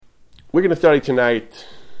We're going to study tonight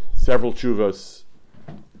several tshuvos.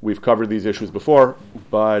 We've covered these issues before,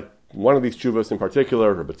 but one of these tshuvos in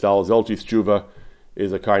particular, Rabbi Tzal Zolti's tshuva,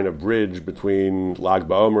 is a kind of bridge between Lag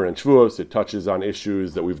BaOmer and Shavuos. It touches on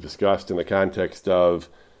issues that we've discussed in the context of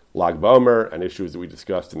Lag BaOmer and issues that we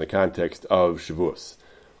discussed in the context of Shavuos.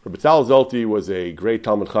 Rabbi Tzal Zolti was a great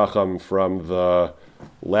Talmud Chacham from the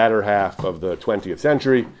latter half of the 20th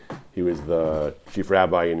century. He was the chief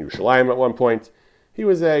rabbi in Yerushalayim at one point. He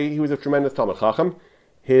was a tremendous Talmud Chacham.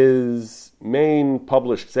 His main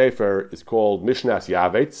published sefer is called Mishnas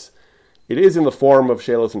Yavetz. It is in the form of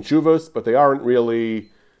Shelos and Tshuvos, but they aren't really,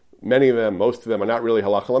 most of them are not really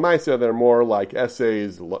Halacha L'Maaseh. They're more like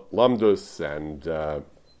essays, lamdus, and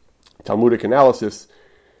Talmudic analysis.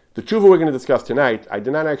 The tshuva we're going to discuss tonight, I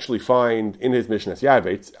did not actually find in his Mishnas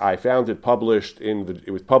Yavetz. I found it published in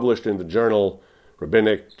the journal,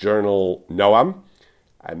 rabbinic journal Noam.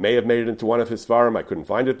 I may have made it into one of his Sfarim. I couldn't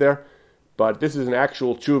find it there. But this is an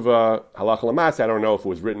actual tshuva, Halacha L'Maaseh. I don't know if it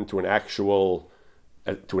was written to an actual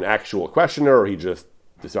questioner, or he just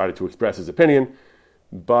decided to express his opinion.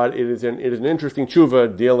 But it is an interesting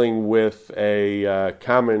tshuva dealing with a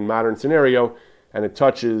common modern scenario, and it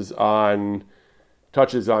touches on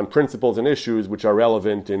principles and issues which are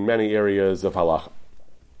relevant in many areas of halacha.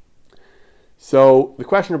 So the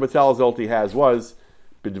question Rabbi Tzal Zolti has was,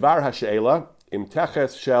 Bidvar ha'she'ela im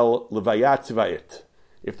teches shel levayat tzva'it.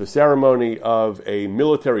 If the ceremony of a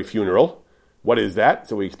military funeral, what is that?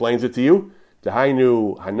 So he explains it to you.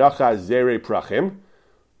 Dehainu hanacha zere prachim,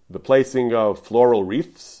 the placing of floral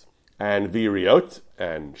wreaths, and viriot,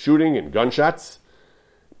 and shooting and gunshots,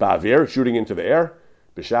 ba'avir, shooting into the air,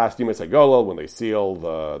 b'shas dimas hagolel, when they seal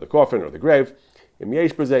the coffin or the grave. Im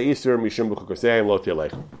yesh b'zeh iser mishum b'chukoseim lo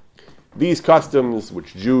tilech. These customs,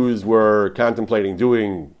 which Jews were contemplating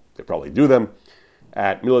doing, they probably do them,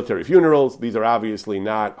 at military funerals, these are obviously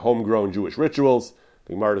not homegrown Jewish rituals.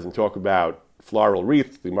 The Gemara doesn't talk about floral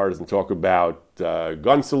wreaths. The Gemara doesn't talk about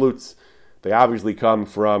gun salutes. They obviously come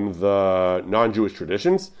from the non-Jewish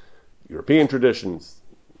traditions, European traditions,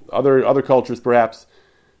 other cultures perhaps.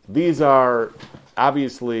 These are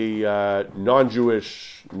obviously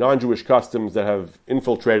non-Jewish customs that have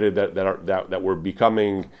infiltrated, that were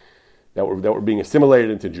being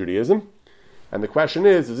assimilated into Judaism. And the question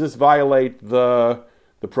is, does this violate the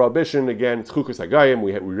prohibition against Chukas Hagayim?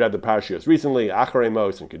 We read the Parashiyos recently, Acharei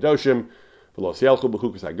Mos and Kedoshim, V'lo seilchu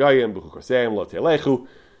b'chukas Hagayim, b'chukoseim lo telechu.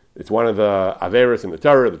 It's one of the Averos in the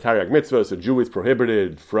Torah, the Taryag Mitzvah, so Jew is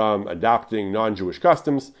prohibited from adopting non-Jewish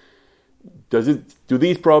customs. Does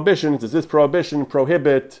this prohibition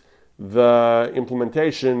prohibit the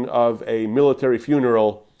implementation of a military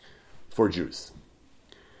funeral for Jews?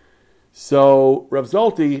 So Rav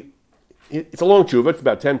Zolti, it's a long tshuva. It's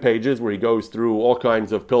about 10 pages where he goes through all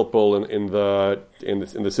kinds of pilpul in the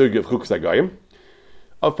sugya of Chukas Hagayim.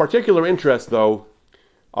 Of particular interest, though,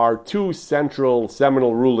 are two central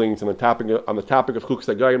seminal rulings on the topic of Chukas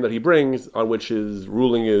Hagayim that he brings, on which his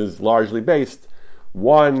ruling is largely based.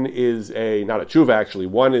 One is not a tshuva actually.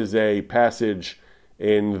 One is a passage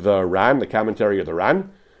in the Ran, the commentary of the Ran,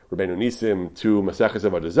 Rabbeinu Nisim to Maseches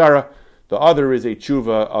Avodah Zarah. The other is a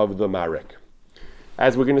tshuva of the Marek.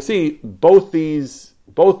 As we're going to see, both these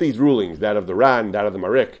rulings, that of the Ran, that of the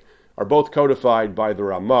Marek, are both codified by the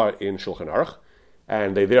Ramah in Shulchan Aruch,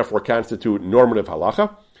 and they therefore constitute normative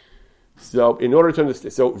halacha. So, in order to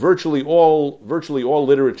understand, virtually all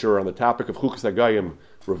literature on the topic of Chukas Hagayim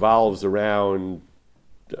revolves around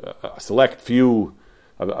a select few,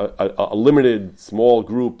 a limited small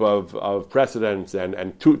group of precedents,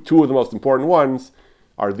 and two of the most important ones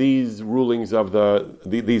are these rulings of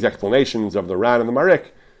these explanations of the Ran and the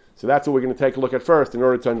Marek. So that's what we're going to take a look at first in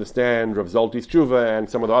order to understand Rav Zolti's tshuva and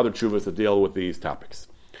some of the other tshuvas that deal with these topics.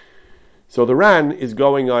 So the Ran is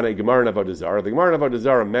going on a Gemara in Avodah Zarah. The Gemara in Avodah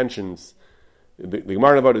Zarah mentions, the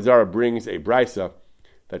Gemara in Avodah Zarah brings a brisa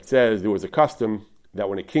that says there was a custom that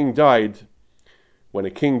when a king died,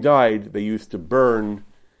 they used to burn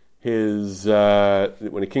his.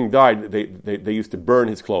 When a king died, they used to burn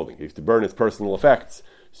his clothing. They used to burn his personal effects.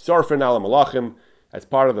 Sarfen ala malachim, as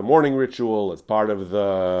part of the mourning ritual, as part of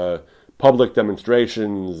the public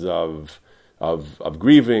demonstrations of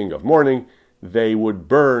grieving, of mourning, they would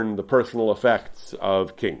burn the personal effects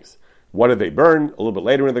of kings. What did they burn? A little bit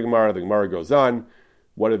later in the Gemara goes on.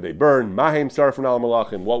 What did they burn? Mahem sarfen ala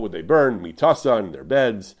malachim. What would they burn? Mitasan, their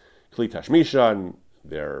beds. Kli tashmishan,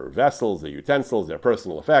 their vessels, their utensils, their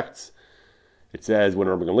personal effects. It says when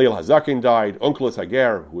Rabbi Gamliel Hazakin died, Onkelos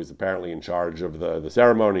Hager, who was apparently in charge of the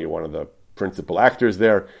ceremony, one of the principal actors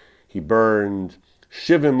there, he burned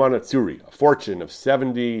Shivim Manatsuri, a fortune of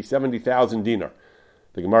 70,000 dinar.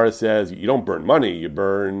 The Gemara says you don't burn money, you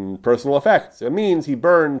burn personal effects. It means he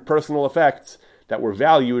burned personal effects that were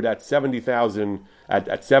valued at 70,000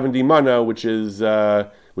 at 70 mana, which is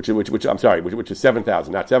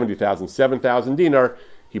 7,000, not 70,000, 7,000 dinar.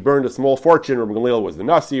 He burned a small fortune. Rabbi Gamliel was the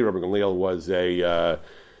Nasi. Rabbi Gamliel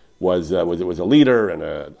was a leader and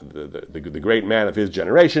the great man of his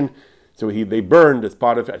generation. So they burned as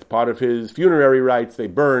part of his funerary rites. They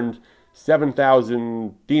burned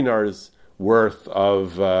 7,000 dinars worth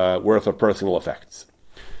of personal effects.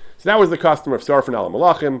 So that was the custom of Sarfin al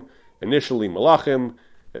Malachim. Initially, Malachim.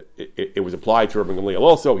 It was applied to Rabbi Gamliel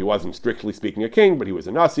also. He wasn't strictly speaking a king, but he was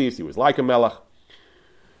a Nasi. So he was like a Melech.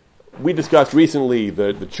 We discussed recently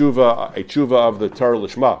a tshuva of the Torah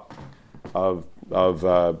Lishma, of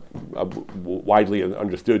widely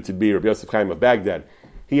understood to be Rabbi Yosef Chaim of Baghdad.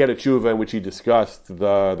 He had a tshuva in which he discussed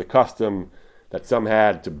the custom that some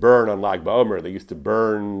had to burn on Lag BaOmer. They used to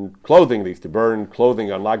burn clothing. They used to burn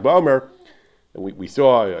clothing on Lag BaOmer. And we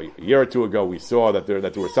saw a year or two ago, we saw that there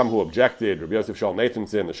were some who objected. Rabbi Yosef Shalom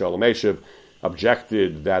Nathanson, the Shalom Eshiv,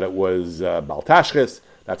 objected that it was Bal Tashchis.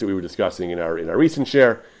 That's what we were discussing in our recent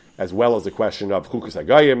share, as well as the question of Chukas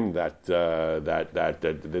HaGayim, that's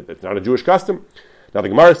not a Jewish custom. Now the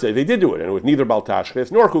Gemara says they did do it, and it was neither Bal Tashchis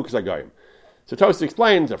nor Chukas HaGayim. So Tosfos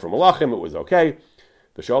explains that for Malachim it was okay.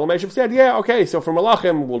 The Shalom Eshiv said, yeah, okay, so for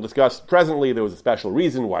Malachim, we'll discuss presently, there was a special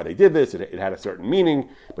reason why they did this. It had a certain meaning,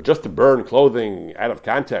 but just to burn clothing out of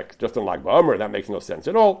context, just on Lag BaOmer, that makes no sense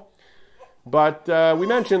at all. But we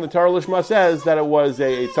mentioned the Torah Lishma says that it was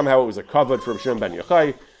somehow it was a kavod for B'Shimon ben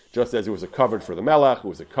Yochai, just as it was a kavod for the Melech, it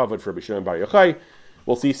was a kavod for B'Shimon bar Yochai.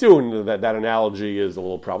 We'll see soon that analogy is a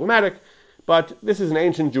little problematic, but this is an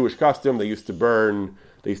ancient Jewish custom. They used to burn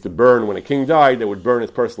when a king died, they would burn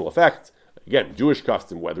his personal effects. Again, Jewish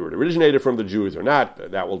custom, whether it originated from the Jews or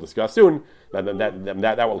not, that we'll discuss soon. That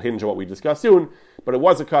will hinge on what we discuss soon. But it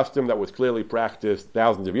was a custom that was clearly practiced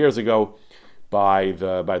thousands of years ago by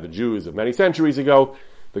the Jews of many centuries ago.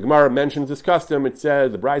 The Gemara mentions this custom. It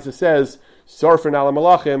says, the Brisa says, Sarfin ala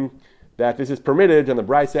Malachim, that this is permitted, and the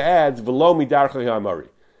Brisa adds, V'lo mi darchei ha'amari.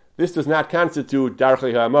 This does not constitute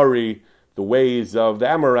darchei ha'amari, the ways of the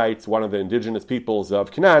Amorites, one of the indigenous peoples of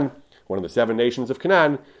Canaan, one of the 7 nations of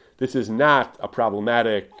Canaan. This is not a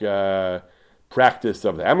problematic practice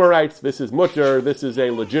of the Amorites. This is mutter. This is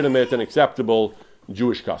a legitimate and acceptable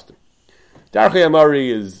Jewish custom. Darchei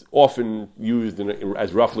Amari is often used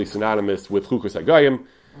as roughly synonymous with Chukas HaGayim,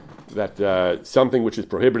 that something which is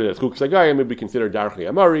prohibited as Chukas HaGayim would be considered Darchei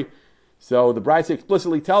Amari. So the Brisa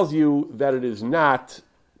explicitly tells you that it is not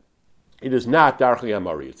Darchei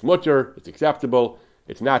Amari. It's mutter, it's acceptable,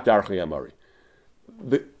 it's not Darchei Amari.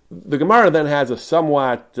 The Gemara then has a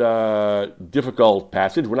somewhat difficult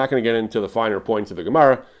passage. We're not going to get into the finer points of the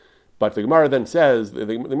Gemara, but the Gemara then says, the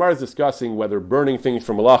Gemara is discussing whether burning things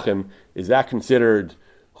from Malachim, is that considered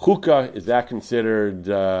chukah? Is that considered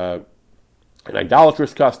an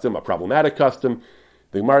idolatrous custom, a problematic custom?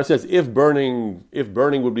 The Gemara says, if burning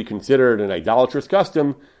would be considered an idolatrous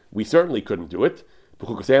custom, we certainly couldn't do it. It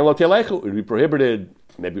would be prohibited.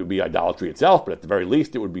 Maybe it would be idolatry itself, but at the very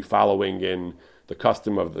least it would be following in the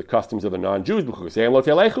customs of the non-Jews. You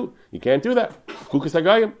can't do that. So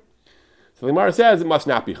the Gemara says it must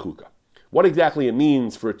not be chukah. What exactly it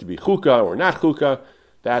means for it to be chukah or not chukah,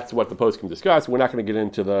 that's what the post can discuss. We're not going to get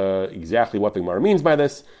into exactly what the Gemara means by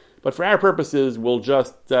this, but for our purposes, we'll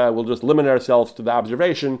just limit ourselves to the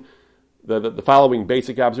observation, the following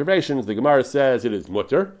basic observations. The Gemara says it is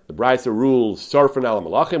mutter. The Brisa rules sarfin ala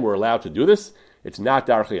malachim. We're allowed to do this. It's not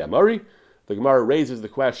darchei amari. The Gemara raises the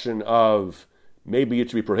question of maybe it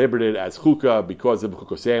should be prohibited as chukah because of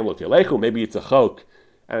b'chukoseim lo telechu. Maybe it's a chok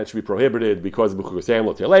and it should be prohibited because of b'chukoseim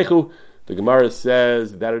lo telechu. The Gemara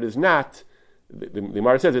says that it is not. The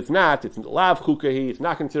Gemara says it's not. It's lav chukahi. It's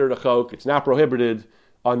not considered a chok. It's not prohibited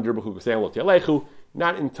under b'chukoseim lo telechu.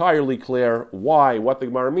 Not entirely clear what the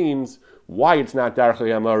Gemara means, why it's not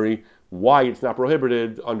darchei amari, why it's not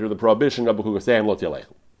prohibited under the prohibition of b'chukoseim lo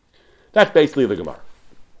telechu. That's basically the Gemara.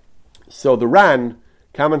 So the Ran,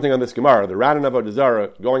 commenting on this Gemara, the Ran and Avodah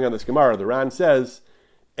Zarah going on this Gemara, the Ran says,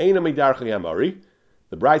 Eina mi darchei amari.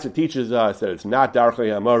 The Brisa teaches us that it's not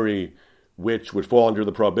darchei amari, which would fall under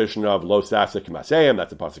the prohibition of lo sasek maseim.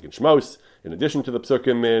 That's a pasuk in Shmos. In addition to the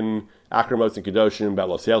psukim in Akramos and Kedoshim about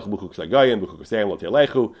lo seilchu b'chukas hagayim, b'chukoseim lo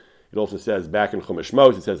telechu. It also says back in Chumash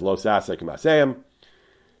Shmos, it says lo sasek maseim.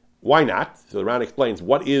 Why not? So the Ran explains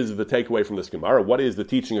what is the takeaway from this Gemara, what is the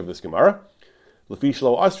teaching of this Gemara. Lefish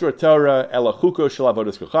lo asra Torah ela chuko shel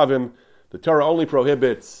avodas kochavim. The Torah only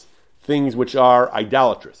prohibits things which are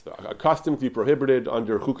idolatrous, a custom to be prohibited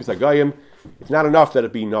under chukas hagayim. It's not enough that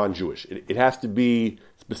it be non-Jewish. It has to be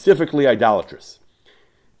specifically idolatrous.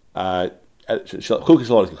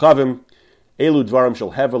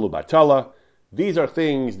 These are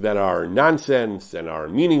things that are nonsense and are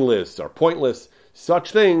meaningless, are pointless.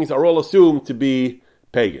 Such things are all assumed to be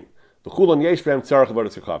pagan. A custom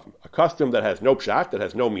that has no pshat, that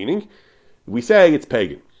has no meaning, we say it's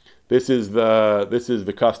pagan. This is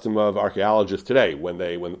the custom of archaeologists today. When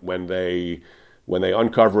they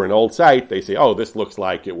uncover an old site, they say, "Oh, this looks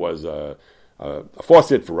like it was a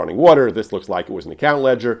faucet for running water. This looks like it was an account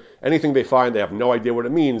ledger." Anything they find, they have no idea what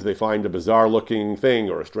it means. They find a bizarre-looking thing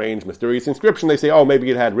or a strange, mysterious inscription. They say, "Oh, maybe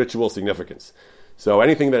it had ritual significance." So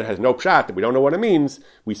anything that has no pshat, that we don't know what it means,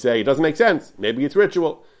 we say it doesn't make sense. Maybe it's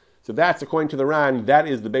ritual. So that's, according to the Ran, that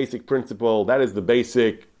is the basic principle, that is the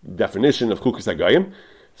basic definition of Chukas HaGoyim.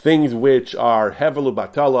 Things which are hevelu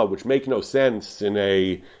batala, which make no sense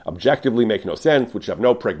objectively make no sense, which have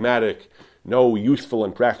no pragmatic, no useful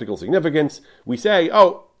and practical significance, we say,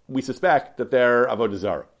 oh, we suspect that they're avodah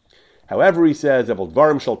zarah. However, he says, Evol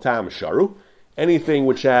dvarim shel tam sharu, anything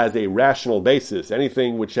which has a rational basis,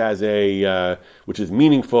 anything which has which is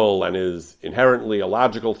meaningful and is inherently a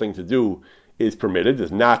logical thing to do, is permitted,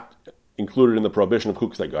 is not included in the prohibition of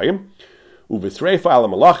Chukas HaGoyim. Uvisreifa ala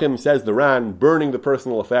malachim, says the Ran, burning the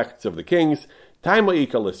personal effects of the kings, taima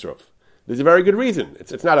ika lisruf. There's a very good reason.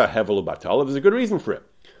 It's not a hevelu batala, there's a good reason for it.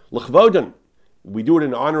 L'chvodan, we do it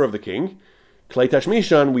in honor of the king. Klei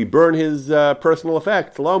tashmishan, we burn his personal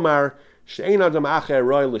effects. Lomar, she'ein adam acher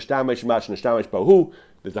roi l'shtamesh mash n'shtamesh bohu.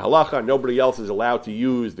 There's a halacha, nobody else is allowed to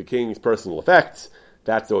use the king's personal effects.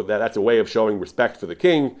 That's a way of showing respect for the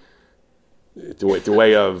king. It's a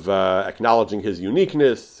way of acknowledging his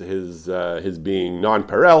uniqueness, his being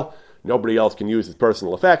non-parel. Nobody else can use his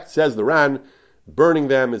personal effects. Says the Ran, burning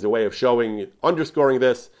them is a way of underscoring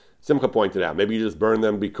this. Simcha pointed out, maybe you just burn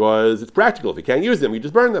them because it's practical. If you can't use them, you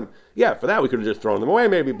just burn them. Yeah, for that we could have just thrown them away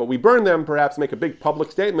maybe, but we burn them, perhaps make a big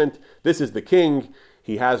public statement. This is the king.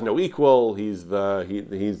 He has no equal. There's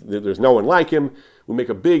no one like him. We make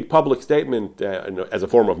a big public statement as a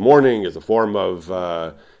form of mourning, as a form of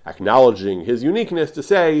acknowledging his uniqueness, to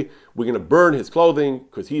say we're going to burn his clothing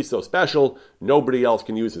because he's so special. Nobody else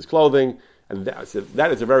can use his clothing, and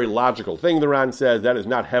that is a very logical thing. The Ran says that is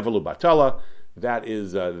not hevelu batala.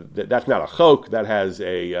 That's not a chok. That's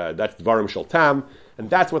dvarim shel tam, and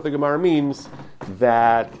that's what the Gemara means.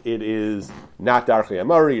 That it is not darchei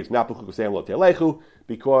amari. It's not b'chukusayim lo telechu,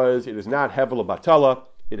 because it is not hevelu batala.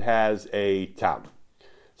 It has a tam.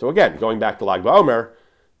 So again, going back to Lag BaOmer,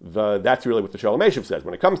 that's really what the Sholem Eshev says.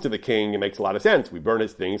 When it comes to the king, it makes a lot of sense. We burn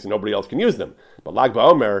his things and nobody else can use them. But Lag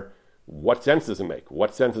BaOmer, what sense does it make?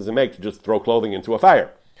 What sense does it make to just throw clothing into a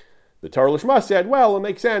fire? The Torah Lishma said, well, it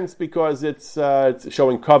makes sense because it's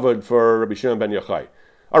showing kavod for Rabbi Shimon ben Yochai.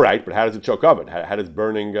 All right, but how does it show kavod? How does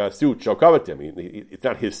burning suit show kavod to him? It's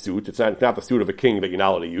not his suit. It's not the suit of a king that you're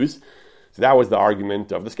not allowed to use. So that was the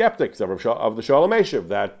argument of the skeptics of the Sholem Eshev,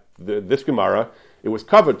 that this Gemara, it was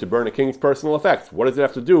covered to burn a king's personal effects. What does it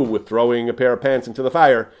have to do with throwing a pair of pants into the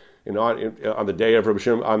fire on the day of Rabbi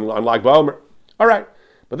Shimon on Lag BaOmer? All right,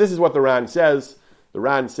 but this is what the Ran says. The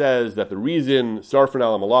Ran says that the reason Sarfin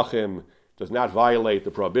al Malachim does not violate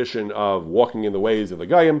the prohibition of walking in the ways of the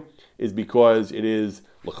Goyim is because it is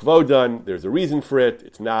l'chvodan. There's a reason for it.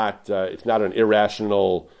 It's not an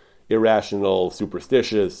irrational,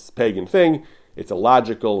 superstitious, pagan thing. It's a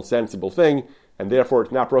logical, sensible thing, and therefore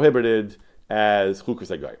it's not prohibited as Chukas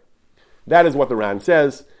HaGoyim. That is what the Ran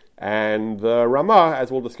says, and the Ramah, as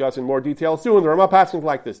we'll discuss in more detail soon, the Ramah passes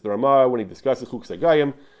like this. The Ramah, when he discusses Chukas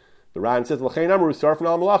HaGoyim, the Ran says,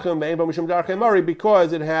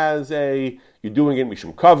 because it has you're doing it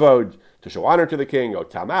mishum kavod, to show honor to the king, or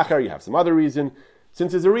tamacher, you have some other reason.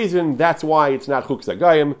 Since there's a reason, that's why it's not Chukas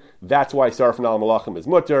HaGoyim, that's why Sarfin al Malachim is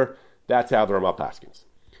mutter, that's how the Ramah paskins.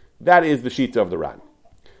 That is the shita of the Ran.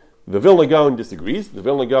 The Vilna Gaon disagrees. The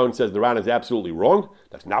Vilna Gaon says the Ran is absolutely wrong.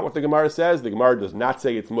 That's not what the Gemara says. The Gemara does not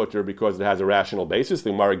say it's mutter because it has a rational basis.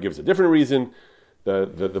 The Gemara gives a different reason. The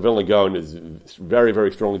Vilna Gaon is very,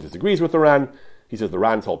 very strongly disagrees with the Ran. He says the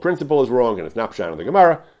Ran's whole principle is wrong and it's not pshat in the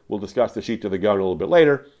Gemara. We'll discuss the sheet of the Gaon a little bit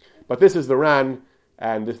later. But this is the Ran,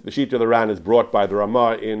 and the sheet of the Ran is brought by the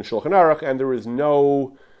Ramah in Shulchan Aruch, and there is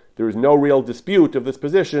no real dispute of this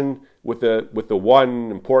position with the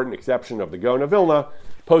one important exception of the Gaon of Vilna.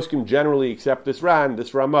 Poskim generally accept this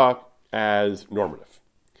Ramah, as normative.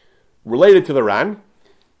 Related to the Ran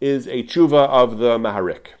is a tshuva of the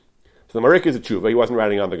Maharik. So the Maharik is a tshuva. He wasn't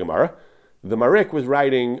writing on the Gemara. The Maharik was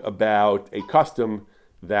writing about a custom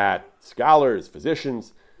that scholars,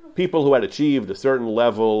 physicians, people who had achieved a certain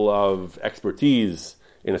level of expertise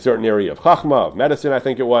in a certain area of chachma, of medicine, I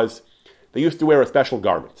think it was, they used to wear a special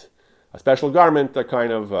garment. garment, a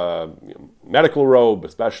kind of medical robe, a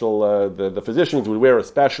special. The physicians would wear a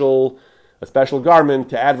special garment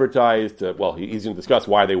to advertise. He's going to discuss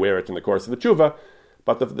why they wear it in the course of the tshuva.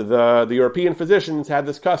 But the European physicians had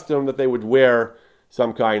this custom that they would wear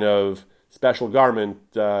some kind of special garment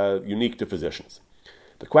unique to physicians.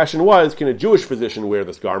 The question was, can a Jewish physician wear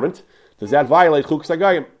this garment? Does that violate Chukas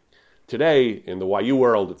HaGoyim? Today, in the YU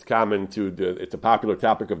world, it's it's a popular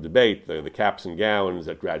topic of debate, the caps and gowns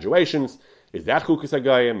at graduations. Is that Chukas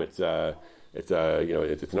HaGoyim? It's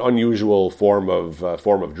an unusual form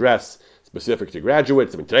of dress specific to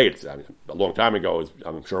graduates. Today, a long time ago,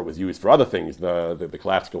 I'm sure it was used for other things. The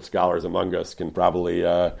classical scholars among us can probably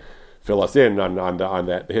fill us in on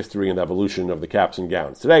the history and the evolution of the caps and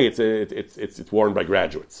gowns. Today, it's worn by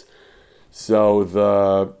graduates. So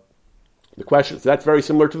the question, so that's very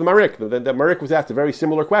similar to the Marik. The Marik was asked a very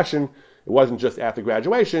similar question. It wasn't just at the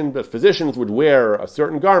graduation, but physicians would wear a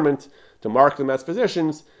certain garment to mark them as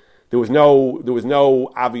physicians. There was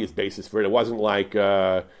no obvious basis for it. It wasn't like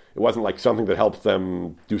something that helped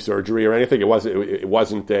them do surgery or anything. It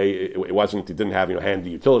didn't have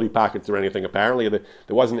handy utility pockets or anything. Apparently, there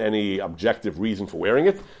wasn't any objective reason for wearing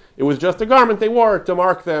it. It was just a garment they wore to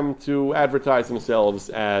mark them, to advertise themselves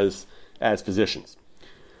as physicians.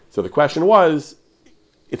 So the question was,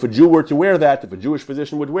 if a Jew were to wear that, if a Jewish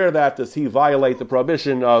physician would wear that, does he violate the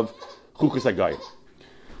prohibition of Chukas HaGoyim?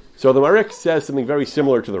 So the Marik says something very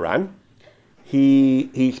similar to the Ran. He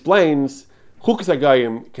explains Chukas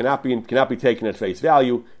HaGoyim cannot be taken at face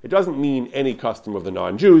value. It doesn't mean any custom of the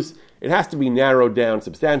non-Jews. It has to be narrowed down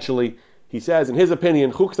substantially. He says, in his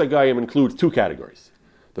opinion, Chukas HaGoyim includes two categories.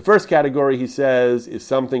 The first category, he says, is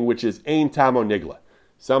something which is ein tamo nigla,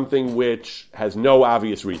 something which has no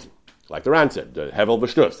obvious reason. Like the Ran said, hevel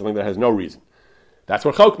v'shtus, something that has no reason. That's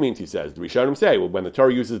what chok means, he says. The Rishonim say, when the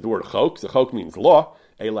Torah uses the word chok, so chok means law,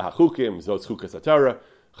 eila hachukim, zot chukas haTorah.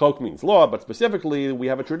 Chok means law, but specifically we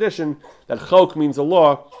have a tradition that chok means a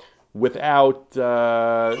law without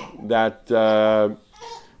that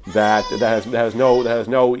has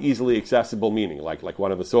no easily accessible meaning. Like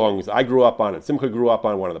one of the songs I grew up on and Simcha grew up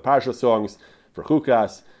on, one of the Parsha songs for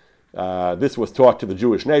Chukas. This was taught to the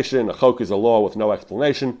Jewish nation. A chok is a law with no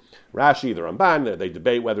explanation. Rashi, the Ramban, they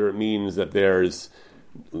debate whether it means that there's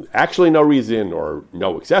actually no reason or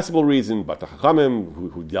no accessible reason, but the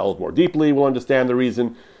Chachamim, who delve more deeply, will understand the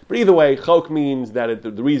reason. But either way, chok means that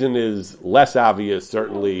the reason is less obvious,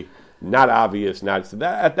 certainly not obvious. So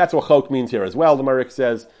that's what chok means here as well. The Marik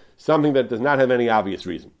says something that does not have any obvious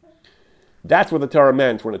reason. That's what the Torah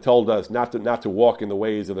meant when it told us not to walk in the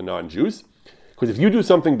ways of the non-Jews. Because if you do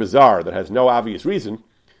something bizarre that has no obvious reason,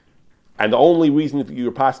 and the only reason that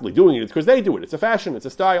you're possibly doing it is because they do it, it's a fashion, it's a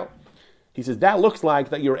style. He says, that looks like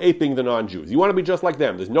that you're aping the non-Jews. You want to be just like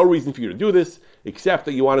them. There's no reason for you to do this, except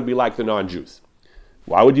that you want to be like the non-Jews.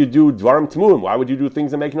 Why would you do dvarim tmuim? Why would you do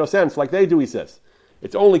things that make no sense like they do, he says.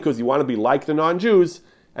 It's only because you want to be like the non-Jews,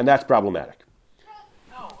 and that's problematic.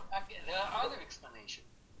 No, there are other explanations.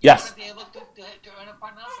 Yes. You want to be able to earn a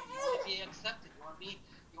parnasa. You want to be accepted.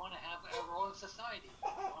 You want to have a role in society.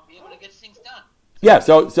 You want to be able to get things done. Yeah,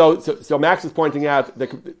 so Max is pointing out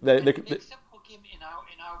that accept Hukim in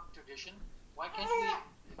our tradition. Why can't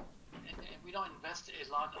we don't invest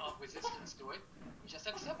a lot of resistance to it? We just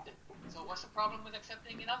accept it. So what's the problem with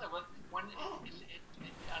accepting another? Well, when it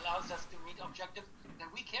allows us to meet objectives that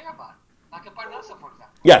we care about, like a parnasa, for example.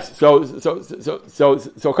 Yes.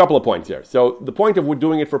 So a couple of points here. So the point of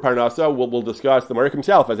doing it for parnasa, we'll discuss. The Marik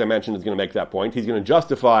himself, as I mentioned, is going to make that point. He's going to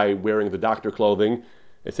justify wearing the doctor clothing,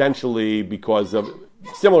 essentially because of,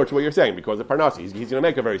 similar to what you're saying, because of parnasa. He's going to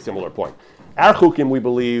make a very similar point. Our chukim, we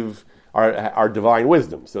believe, are divine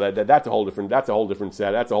wisdom. So that's a whole different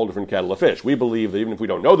set. That's a whole different kettle of fish. We believe that even if we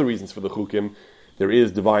don't know the reasons for the chukim, there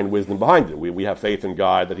is divine wisdom behind it. We have faith in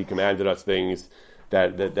God that He commanded us things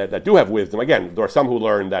that do have wisdom. Again, there are some who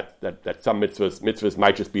learn that some mitzvahs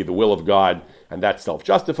might just be the will of God, and that's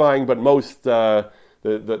self-justifying. But most the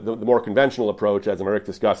more conventional approach, as Marik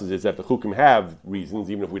discusses, is that the chukim have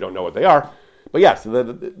reasons, even if we don't know what they are. But yes,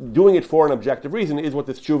 doing it for an objective reason is what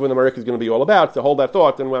this tshuva in the Marik is going to be all about. So hold that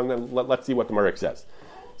thought, and let's see what the Marik says.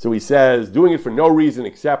 So he says, doing it for no reason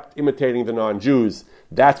except imitating the non-Jews,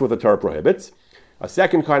 that's what the Torah prohibits. A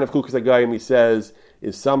second kind of chukas hagayim, he says,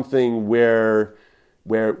 is something where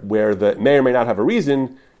the may or may not have a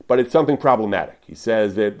reason, but it's something problematic. He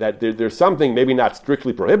says that there's something maybe not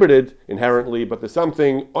strictly prohibited inherently, but there's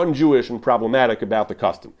something un-Jewish and problematic about the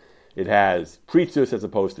custom. It has pritzus as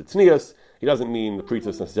opposed to tznius. He doesn't mean the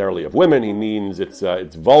pritzus necessarily of women. He means it's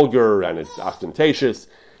vulgar and it's ostentatious.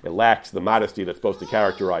 It lacks the modesty that's supposed to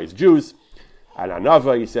characterize Jews. And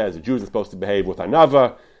anava, he says, the Jews are supposed to behave with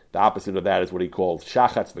anava. The opposite of that is what he calls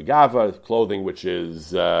shachatz v'gava, clothing which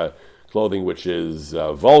is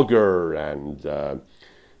vulgar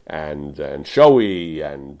and showy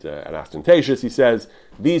and ostentatious. He says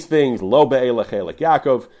these things lo be'elech chelek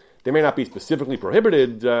Yaakov. They may not be specifically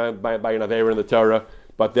prohibited by an aveira in the Torah,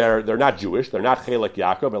 but they're not Jewish. They're not chelek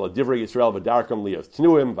Yaakov. Ela divrei Yisrael v'darkam lios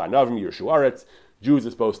tnuim v'anavim yirshu aretz. Jews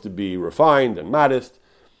are supposed to be refined and modest,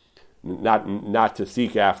 not to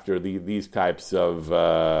seek after these types of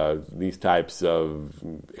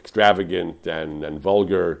extravagant and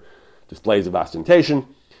vulgar displays of ostentation.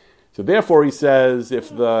 So therefore, he says, if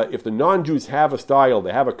the non-Jews have a style,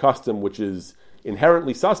 they have a custom which is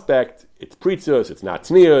inherently suspect, it's pritzus, it's not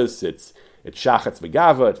tznius, it's shachatz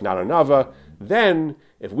v'gava, it's not anava, then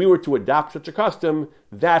if we were to adopt such a custom,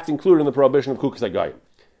 that's included in the prohibition of kukas hagayim.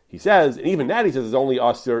 He says, and even that he says is only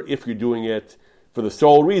usher if you're doing it for the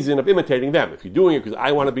sole reason of imitating them. If you're doing it because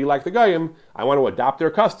I want to be like the Goyim, I want to adopt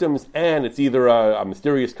their customs, and it's either a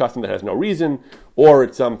mysterious custom that has no reason, or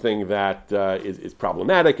it's something that is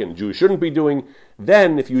problematic and Jews shouldn't be doing,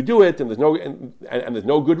 then if you do it and there's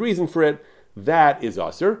no good reason for it, that is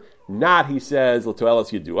usher. Not, he says,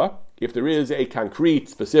 l'toelas yedua. If there is a concrete,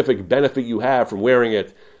 specific benefit you have from wearing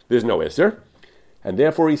it, there's no isser. And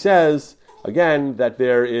therefore he says, again, that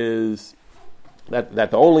there is... That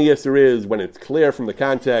the only isser is when it's clear from the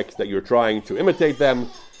context that you're trying to imitate them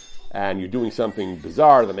and you're doing something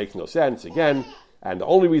bizarre that makes no sense, again, and the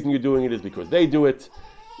only reason you're doing it is because they do it.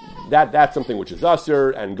 That's something which is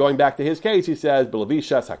usser. And going back to his case, he says,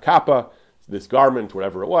 Belavishas hakapa, this garment,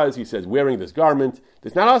 whatever it was, he says, wearing this garment,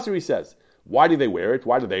 it's not usser, he says. Why do they wear it?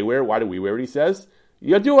 Why do they wear it? Why do we wear it? He says,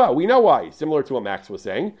 Yadua, we know why. Similar to what Max was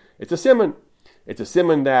saying. It's a siman. It's a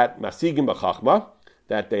siman that masigim b'chachma,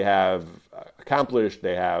 that they have accomplished,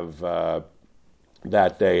 that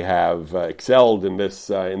they have excelled in this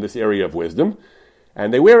area of wisdom,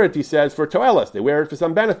 and they wear it, he says, for toelas. They wear it for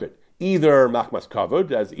some benefit, either machmas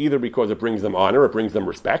kavod, either because it brings them honor, it brings them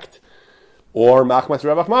respect, or machmas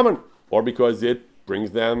revach mammon, or because it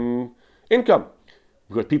brings them income,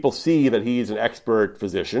 because people see that he's an expert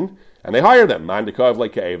physician, and they hire them. Mandikov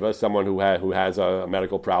like Eva, someone who has a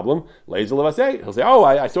medical problem, lays he'll say, "Oh,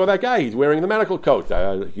 I saw that guy. He's wearing the medical coat.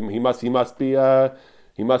 He must be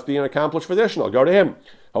an accomplished physician. I'll go to him."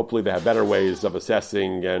 Hopefully, they have better ways of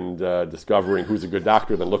assessing and discovering who's a good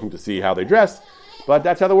doctor than looking to see how they dress. But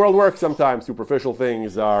that's how the world works. Sometimes superficial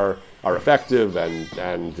things are effective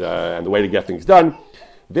and the way to get things done.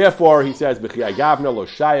 Therefore, he says, "B'chiyai gavna lo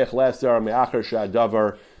shayach leser me'acher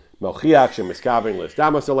sha'adavar."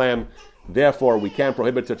 Therefore, we can't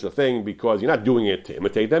prohibit such a thing because you're not doing it to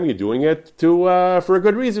imitate them. You're doing it for a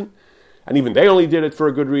good reason, and even they only did it for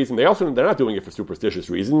a good reason. They're not doing it for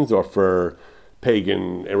superstitious reasons or for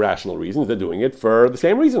pagan irrational reasons. They're doing it for the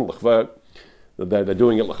same reason. They're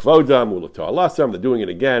doing it l'chvodam u'l'to'alasam. They're doing it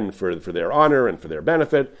again for their honor and for their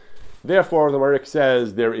benefit. Therefore, the Marik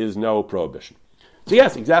says there is no prohibition. So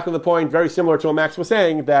yes, exactly the point, very similar to what Max was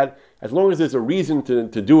saying, that as long as there's a reason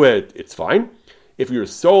to do it, it's fine. If your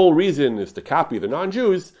sole reason is to copy the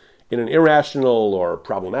non-Jews in an irrational or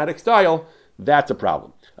problematic style, that's a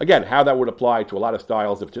problem. Again, how that would apply to a lot of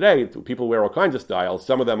styles of today, people wear all kinds of styles.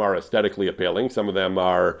 Some of them are aesthetically appealing, some of them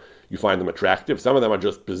you find them attractive, some of them are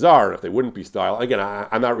just bizarre if they wouldn't be style. Again,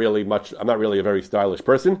 I'm not really a very stylish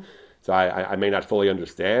person, so I may not fully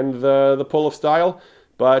understand the pull of style.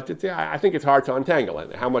 But I think it's hard to untangle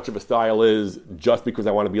it. How much of a style is just because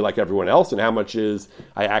I want to be like everyone else, and how much is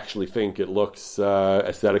I actually think it looks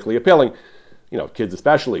aesthetically appealing. Kids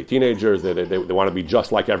especially, teenagers, they want to be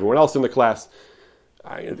just like everyone else in the class.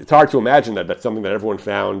 It's hard to imagine that something that everyone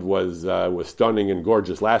found was stunning and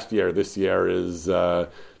gorgeous last year. This year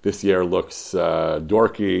looks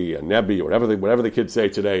dorky and nebby, or whatever the kids say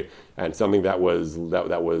today, and something that was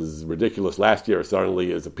ridiculous last year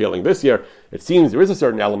suddenly is appealing this year. It seems there is a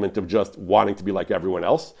certain element of just wanting to be like everyone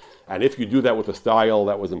else, and if you do that with a style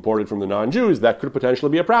that was imported from the non-Jews, that could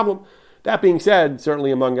potentially be a problem. That being said, certainly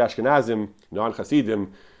among Ashkenazim,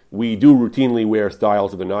 non-Hasidim, we do routinely wear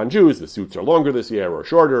styles of the non-Jews. The suits are longer this year, or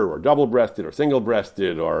shorter, or double-breasted, or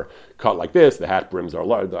single-breasted, or cut like this. The hat brims are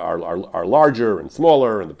larger and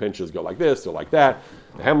smaller, and the pinches go like this or like that.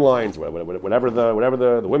 The hemlines, whatever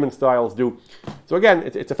the women's styles do. So again,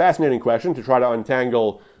 it's a fascinating question to try to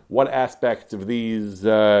untangle what aspects of these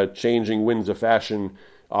changing winds of fashion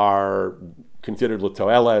are considered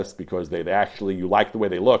l'toeles because they actually you like the way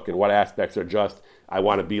they look, and what aspects are just I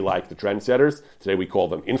want to be like the trendsetters. Today we call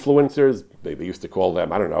them influencers. They used to call them,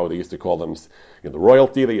 they used to call them the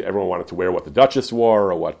royalty. Everyone wanted to wear what the Duchess wore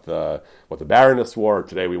or what the Baroness wore.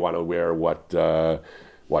 Today we want to wear what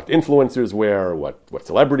what influencers wear, what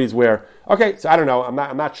celebrities wear. Okay, so I don't know.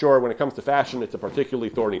 I'm not sure. When it comes to fashion, it's a particularly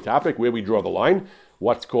thorny topic where we draw the line.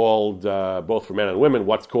 What's called, both for men and women,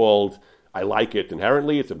 what's called, I like it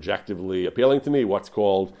inherently, it's objectively appealing to me. What's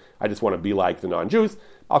called, I just want to be like the non-Jews.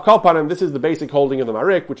 I'll call upon him. This is the basic holding of the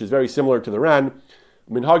Marik, which is very similar to the Ran.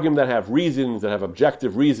 Minhagim that have reasons, that have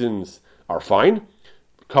objective reasons, are fine.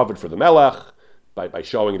 Covered for the Melech, by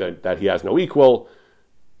showing that he has no equal.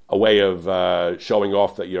 A way of showing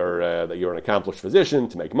off that you're an accomplished physician,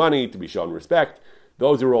 to make money, to be shown respect.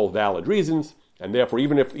 Those are all valid reasons, and therefore,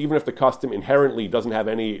 even if the custom inherently doesn't have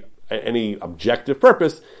any objective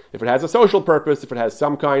purpose, if it has a social purpose, if it has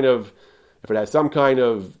some kind of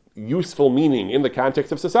useful meaning in the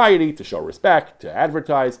context of society, to show respect, to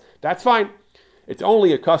advertise, that's fine. It's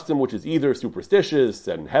only a custom which is either superstitious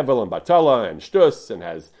and hevel and batala and shtus and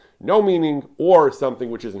has no meaning, or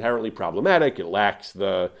something which is inherently problematic. It lacks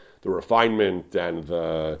the refinement and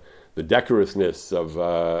the decorousness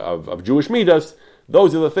of Jewish midas.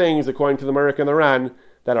 Those are the things, according to the Marik and the Ran,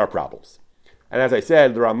 that are problems. And as I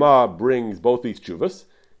said, the Ramah brings both these tshuvas.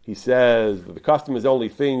 He says that the custom is only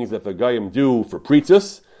things that the Goyim do for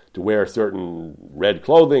pritzas, to wear certain red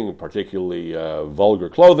clothing, particularly vulgar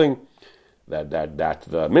clothing, that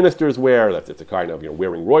the ministers wear. It's a kind of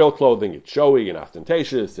wearing royal clothing. It's showy and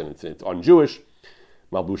ostentatious, and it's un-Jewish.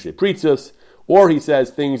 Malbushe pritzas. Or he says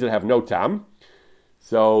things that have no tam.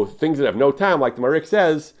 So things that have no tam, like the Marik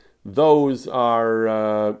says, those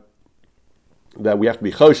are that we have to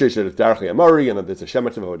be choshesh that it's darchei amori and that it's a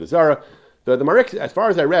shemet of avodah zarah. The Marik, as far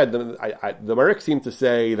as I read, the Marik seemed to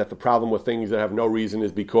say that the problem with things that have no reason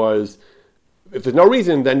is because if there's no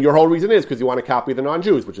reason, then your whole reason is because you want to copy the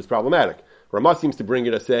non-Jews, which is problematic. Ramah seems to bring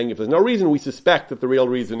it as saying if there's no reason, we suspect that the real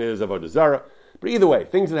reason is avodah zarah. But either way,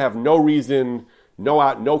 things that have no reason,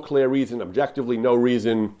 no clear reason, objectively no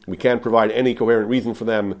reason, we can't provide any coherent reason for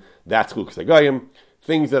them, that's chukas hagoyim.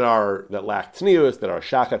 Things that lack tznius, that are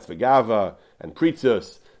shachatz v'gava and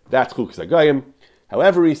pritzos, that's chukas hagoyim.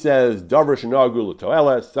 However, he says davar shenagu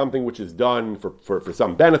l'toeles, something which is done for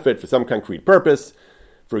some benefit, for some concrete purpose.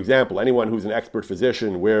 For example, anyone who's an expert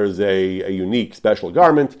physician wears a unique special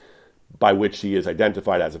garment by which he is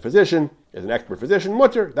identified as a physician, as an expert physician,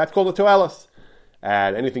 mutter, that's called a toeles.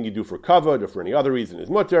 And anything you do for kavod or for any other reason is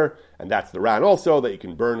mutter, and that's the Ran also, that you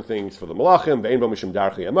can burn things for the malachim, ve'en bo mishum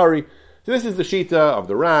darchei amari. So this is the shita of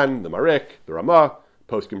the Ran, the Marik, the Ramah.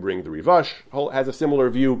 Poskim bring the Rivash, has a similar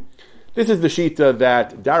view. This is the shita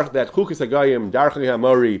that chukas hagayim, darchei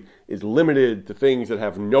amari, is limited to things that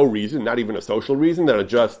have no reason, not even a social reason, that are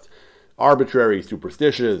just arbitrary,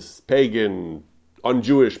 superstitious, pagan,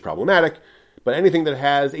 un-Jewish, problematic. But anything that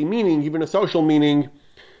has a meaning, even a social meaning,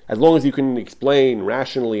 as long as you can explain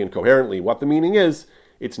rationally and coherently what the meaning is,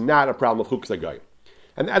 it's not a problem of chukas hagayim.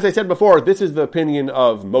 And as I said before, this is the opinion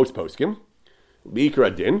of most poskim,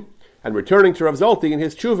 L'ikra din, and returning to Rav Zolti in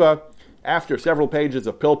his tshuva, after several pages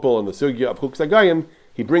of pilpul and the sugya of chukas hagayim,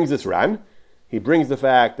 he brings this Ran. He brings the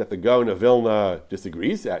fact that the Gaon of Vilna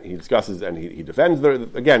disagrees. He discusses and he defends.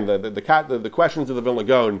 The questions of the Vilna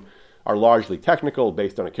Gaon are largely technical,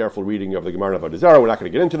 based on a careful reading of the Gemara of Avodah Zarah. We're not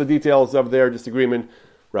going to get into the details of their disagreement.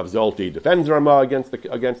 Rav Zolti defends Ramah against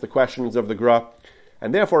the questions of the Gra,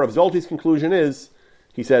 and therefore Rav Zolti's conclusion is,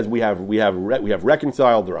 he says we have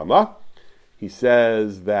reconciled the Ramah. He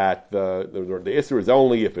says that the Isser is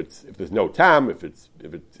only if there's no tam, if it's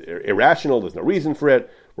irrational, there's no reason for it.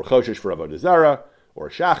 We're choshesh for avodah zarah or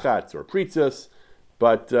shachatz or pritzas,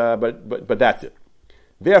 but that's it.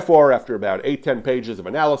 Therefore, after about 8-10 pages of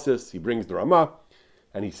analysis, he brings the Ramah,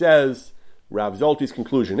 and he says Rav Zolti's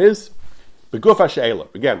conclusion is beguf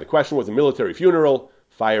ha'she'ela. Again, the question was a military funeral,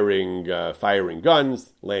 firing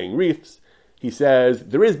guns, laying wreaths. He says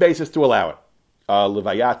there is basis to allow it.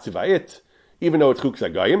 Levayat tzivayit, even though it's chukas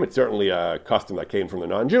hagayim, it's certainly a custom that came from the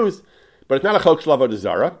non-Jews, but it's not a chok shel avodah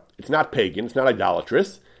zarah. It's not pagan. It's not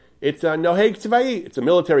idolatrous. It's a noheg tzivai. It's a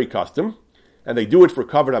military custom, and they do it for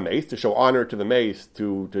kavod hameis, to show honor to the meis,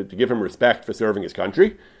 to give him respect for serving his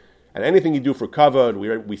country. And anything you do for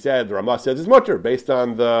kavod, we said, the Ramah says, is mutter, based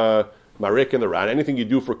on the Marik and the Ran. Anything you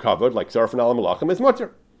do for kavod, like sarfan al malachim, is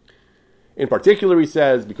mutter. In particular, he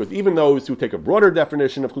says, because even those who take a broader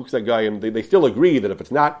definition of chukas hagayim, they still agree that if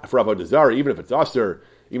it's not for avodah zarah, even if it's aser,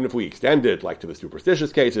 even if we extend it like to the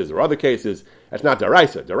superstitious cases or other cases, that's not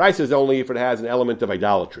daraisa. Daraisa is only if it has an element of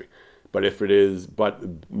idolatry. But if it is, but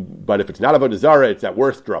if it's not avodah zarah, it's at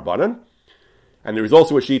worst drabanan. And there is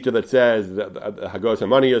also a shita that says that Hagos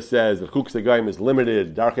Hamaniya says that chukas hagayim is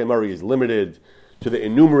limited, darchei amari is limited to the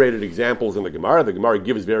enumerated examples in the Gemara. The Gemara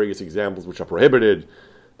gives various examples which are prohibited.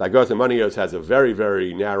 The Agos Hamanios has a very,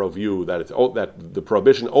 very narrow view that that the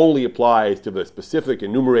prohibition only applies to the specific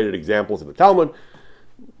enumerated examples of the Talmud.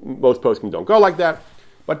 Most poskim don't go like that.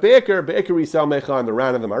 But Be'ikr Yisrael Mecha and the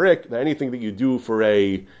Ran and the Marik, that anything that you do for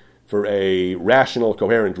a rational,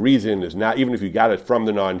 coherent reason is not, even if you got it from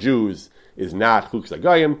the non-Jews, is not Chukas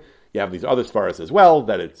HaGoyim. You have these other svaras as well,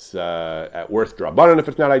 that it's at worst Drabanan if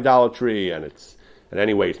it's not idolatry, and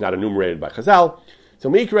anyway it's not enumerated by Chazal. So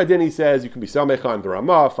Mikra Dini says you can be Samecha on the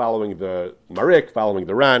Ramah, following the Marik, following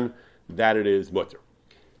the Ran, that it is mutter.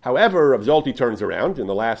 However, Rav Zolti turns around in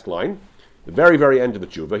the last line, the very, very end of the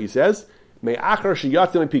tshuva, he says, Me'achar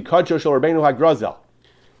sheyatzim pi kadsho shel Rabbeinu HaGrazel.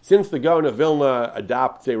 Since the Gaon of Vilna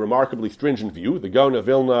adopts a remarkably stringent view, the Gaon of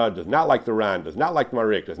Vilna does not like the Ran, does not like the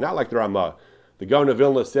Marik, does not like the Ramah. The Gaon of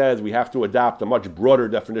Vilna says we have to adopt a much broader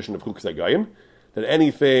definition of Chukas HaGoyim, that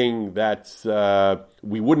anything that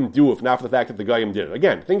we wouldn't do if not for the fact that the Goyim did it.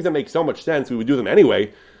 Again, things that make so much sense, we would do them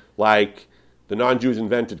anyway, like the non-Jews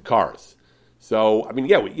invented cars. So, I mean,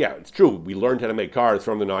 yeah, it's true. We learned how to make cars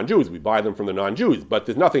from the non-Jews. We buy them from the non-Jews, but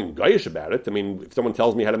there's nothing Goyish about it. I mean, if someone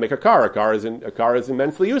tells me how to make a car is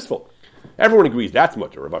immensely useful. Everyone agrees that's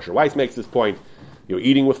mutter. Rav Asher Weiss makes this point.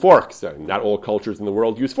 Eating with forks. Not all cultures in the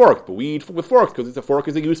world use forks, but we eat with forks because a fork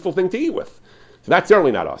is a useful thing to eat with. So that's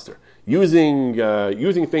certainly not Aser. Using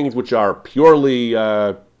things which are purely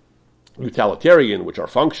utilitarian, which are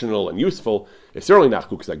functional and useful, is certainly not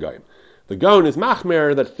Chukas HaGoyim. The Gaon is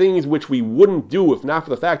machmer that things which we wouldn't do if not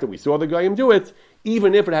for the fact that we saw the Goyim do it,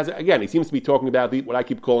 even if it has, again, he seems to be talking about what I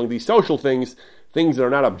keep calling these social things that are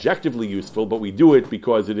not objectively useful, but we do it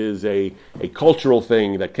because it is a cultural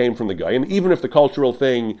thing that came from the Goyim, even if the cultural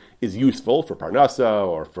thing is useful for Parnasa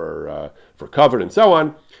or for covet and so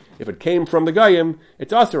on. If it came from the Goyim,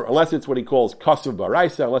 it's Aser, unless it's what he calls Kasav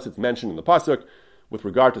Baraisa, unless it's mentioned in the Pasuk. With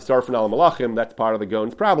regard to Sarfin al Malachim, that's part of the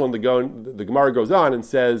Gaon's problem. The Gemara goes on and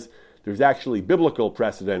says there's actually biblical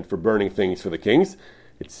precedent for burning things for the kings.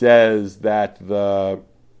 It says that when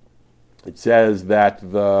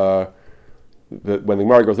the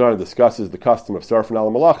Gemara goes on and discusses the custom of Sarfin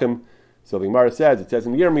al Malachim, so the Gemara says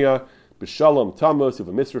in Yirmiyah, B'shalom tamus of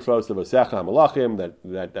a misrafos of a secha malachim, that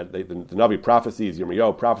the Navi prophecies,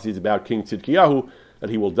 Yirmiyahu prophecies about King Tzidkiyahu,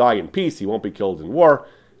 that he will die in peace, he won't be killed in war,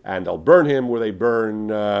 and they'll burn him where they burn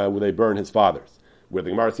his fathers. Where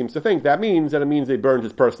the Gemara seems to think that means they burned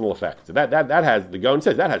his personal effects. So that has, the Gaon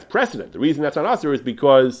says, that has precedent. The reason that's on Aser is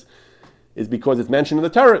because it's mentioned in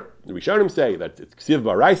the Torah. The Rishonim say that it's Ksiv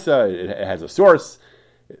Baraisa, it has a source.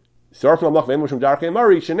 Because the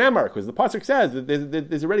Pasuk says that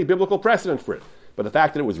there's already biblical precedent for it. But the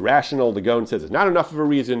fact that it was rational, the Gaon says, is not enough of a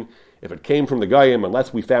reason. If it came from the Goyim,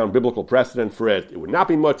 unless we found biblical precedent for it, it would not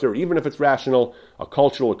be mutter, even if it's rational. A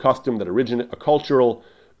cultural custom that originates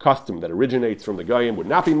from the Goyim would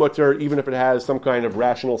not be mutter, even if it has some kind of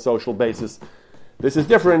rational social basis. This is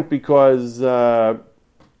different because it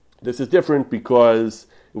was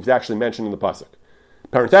actually mentioned in the Pasuk.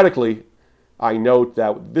 Parenthetically, I note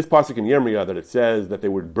that this Pasuk in Yirmiyah, that it says that they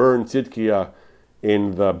would burn Tzidkiah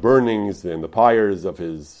in the burnings, in the pyres of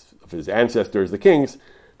his ancestors, the kings.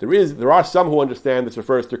 There are some who understand this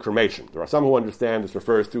refers to cremation. There are some who understand this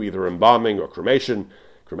refers to either embalming or cremation.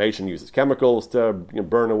 Cremation uses chemicals to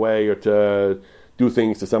burn away or to do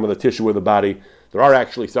things to some of the tissue of the body. There are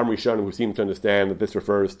actually some Rishonim who seem to understand that this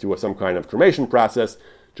refers to some kind of cremation process,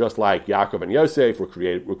 just like Yaakov and Yosef were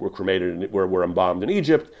cremated, were embalmed in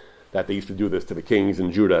Egypt, that they used to do this to the kings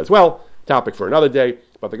in Judah as well. Topic for another day.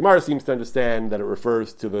 But the Gemara seems to understand that it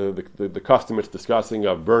refers to the custom it's discussing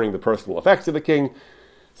of burning the personal effects of the king.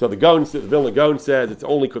 So the Vilna Gaon says it's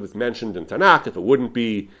only because it's mentioned in Tanakh. If it wouldn't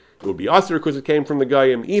be, it would be Aser because it came from the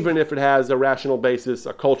Goyim, even if it has a rational basis,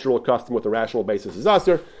 a cultural custom with a rational basis is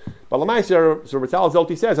Aser. But L'maiser, so Rital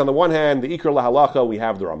Zolti says, on the one hand, the Iker Lahalacha, we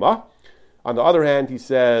have the Ramah. On the other hand, he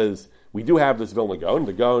says, we do have this Vilna Gaon.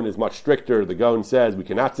 The Gaon is much stricter. The Gaon says we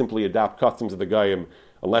cannot simply adopt customs of the Goyim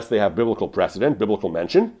unless they have biblical precedent, biblical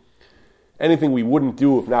mention. Anything we wouldn't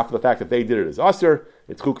do if not for the fact that they did it is Aser.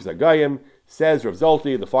 It's Chukas HaGoyim. Says Rav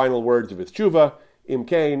Zolti, the final words of his tshuva,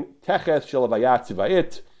 Imkain teches shel havayat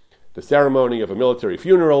tzivait, the ceremony of a military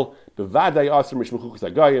funeral, b'vadai aser mishum chukas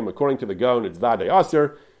hagayim. According to the Gaon, it's vadai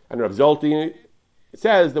aser, and Rav Zolti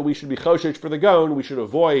says that we should be choshesh for the Gaon. We should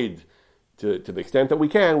avoid, to the extent that we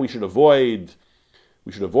can, we should avoid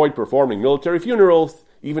performing military funerals,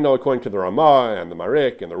 even though according to the Ramah and the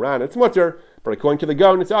Marik and the Ran, it's mutter, but according to the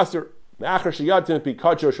Gaon, it's aser. Me'achar sheyadim pi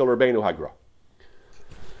kadsho shel Rabbeinu Hagra.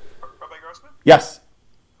 Yes.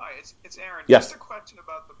 Hi, it's Aaron. Yes. Just a question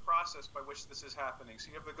about the process by which this is happening. So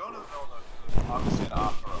you have the Gaon of Vilna, who's obviously an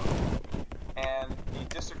Achara, and he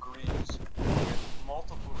disagrees with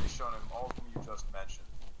multiple Rishonim, all of whom you just mentioned.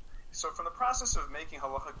 So from the process of making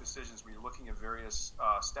halachic decisions, when you're looking at various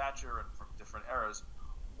stature and from different eras,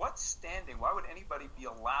 what standing? Why would anybody be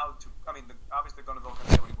allowed to? I mean, obviously the Gaon of Vilna can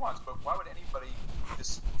say what he wants, but why would anybody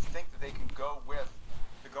just think that they can go with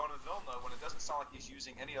the Gaon of Vilna when it doesn't sound like he's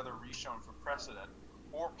using any other Rishon for precedent,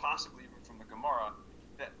 or possibly even from the Gemara,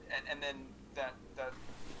 and then that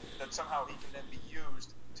somehow he can then be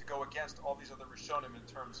used to go against all these other Rishonim in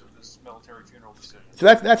terms of this military funeral decision? So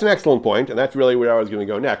that's an excellent point, and that's really where I was going to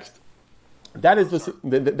go next. That is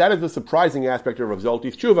the surprising aspect of Rav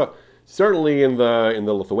Zolti's tshuva. Certainly in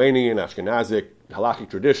the Lithuanian, Ashkenazic, halachic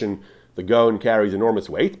tradition, the Gaon carries enormous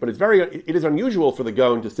weight, but it is unusual for the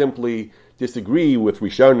Gaon to simply disagree with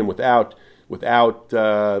Rishonim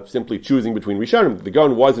without simply choosing between Rishonim. The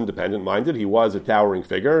Gaon was independent-minded. He was a towering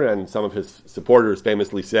figure, and some of his supporters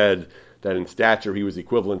famously said that in stature he was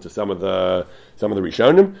equivalent to some of the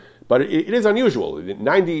Rishonim. But it is unusual.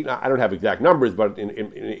 90, I don't have exact numbers, but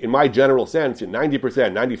in my general sense, in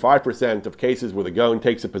 90%, 95% of cases where the Gaon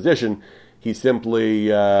takes a position, he's simply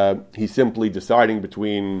deciding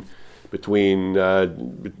between different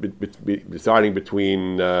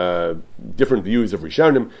views of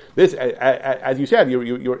Rishonim. This, as you said,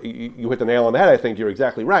 you hit the nail on the head. I think you're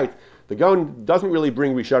exactly right. The Gaon doesn't really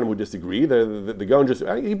bring Rishonim who disagree. The Gaon just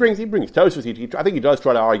he brings Tosfos. I think he does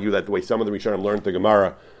try to argue that the way some of the Rishonim learned the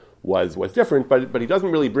Gemara was different, but he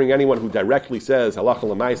doesn't really bring anyone who directly says halacha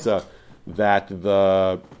l'maisa that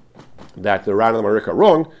the Ran and the Marik are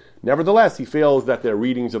wrong. Nevertheless, he feels that their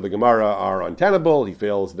readings of the Gemara are untenable. He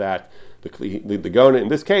feels that the Gaon, in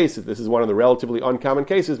this case, this is one of the relatively uncommon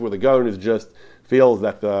cases where the Gaon is just feels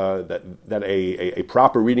that a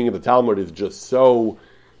proper reading of the Talmud is just so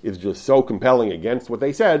compelling against what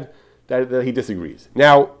they said that he disagrees.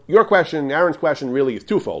 Now, Aaron's question really is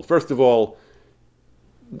twofold. First of all,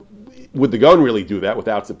 would the Gaon really do that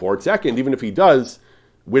without support? Second, even if he does,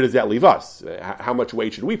 where does that leave us? How much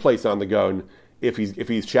weight should we place on the Gaon if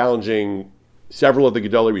he's challenging several of the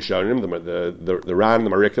Gedolei Rishonim, the Ran and the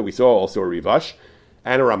Marik that we saw, also a Rivash,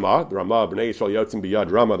 and a Ramah. The Ramah, B'nai Yisrael Yotzim B'yad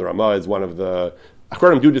Ramah. The Ramah is one of the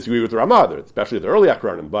Achronim do disagree with the Ramah, especially the early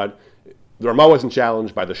Achronim, but the Ramah wasn't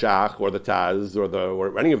challenged by the Shach or the Taz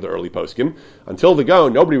or any of the early poskim. Until the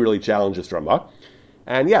Gaon, nobody really challenges Ramah.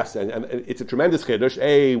 And yes, and it's a tremendous chiddush.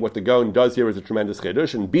 A, what the Gaon does here is a tremendous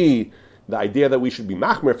chiddush, and B, the idea that we should be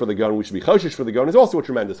machmer for the Gaon, we should be choshish for the Gaon, is also a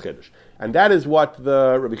tremendous chiddush. And that is what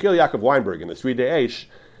the Rabbi Chil Yaakov Weinberg in the Sri Eish,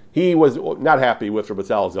 he was not happy with Rabbi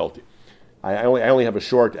Tzal Zolti. I only have a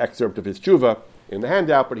short excerpt of his tshuva in the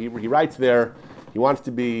handout, but he writes there. He wants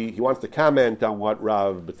to comment on what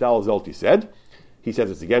Rav Tzal Zolti said. He says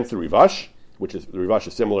it's against the Rivash, which is the Rivash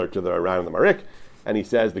is similar to the Ran and the Marik, and he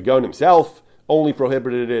says the Gaon himself only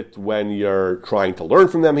prohibited it when you're trying to learn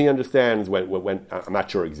from them, he understands. When I'm not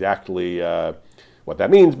sure exactly what that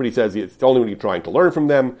means, but he says it's only when you're trying to learn from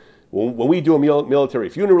them. When we do a military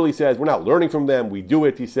funeral, he says, we're not learning from them. We do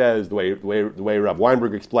it, he says, the way Rav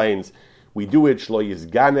Weinberg explains, we do it, shlo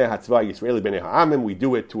yizganeh hatzva Yisraeli b'nei ha'amim, we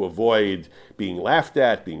do it to avoid being laughed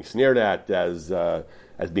at, being sneered at as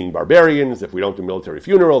being barbarians. If we don't do military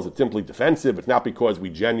funerals, it's simply defensive. It's not because we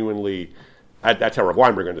genuinely... That's how Rav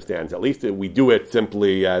Weinberg understands. At least we do it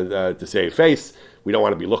simply to save face. We don't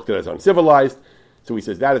want to be looked at as uncivilized. So he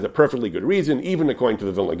says that is a perfectly good reason. Even according to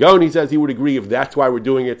the Vilna Gaon, he says he would agree if that's why we're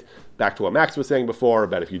doing it. Back to what Max was saying before,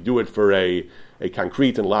 about if you do it for a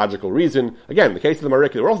concrete and logical reason. Again, in the case of the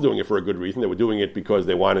Marik, they were also doing it for a good reason. They were doing it because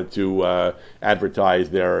they wanted to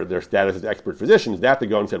advertise their status as expert physicians. That the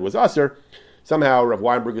Gaon said was usher. Somehow Rav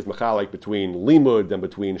Weinberg is machalik between limud and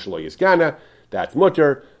between shlo yizgana. That's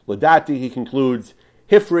mutter. Ladati, he concludes,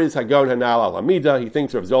 Hifriz Hagon Hanal al Hamida. He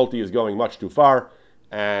thinks Rav Zolti is going much too far,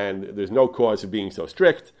 and there's no cause of being so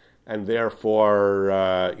strict, and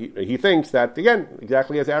therefore he thinks that, again,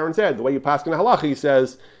 exactly as Aaron said, the way you pass in the halacha, he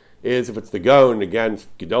says, is if it's the Gaon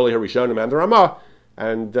against Gedolei HaRishonim and the Ramah,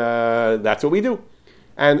 and that's what we do.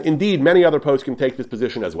 And indeed, many other posts can take this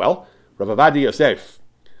position as well. Rav Avadia Yosef,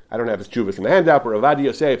 I don't have his tshuvas in the handout, but Rav Avadia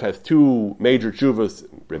Yosef has two major tshuvas,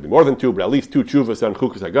 maybe more than two, but at least two tshuvas on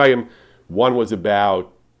Chukas HaGayim. One was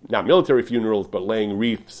about, not military funerals, but laying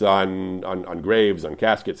wreaths on graves, on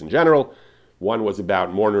caskets in general. One was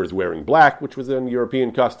about mourners wearing black, which was an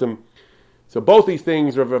European custom. So both these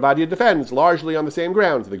things Rav Avadia defends largely on the same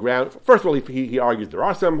grounds. First of all, he argues there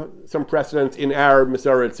are some precedents in Arab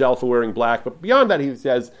Masorah itself for wearing black, but beyond that, he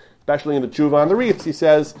says, especially in the tshuva on the wreaths, he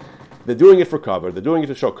says, they're doing it for cover. They're doing it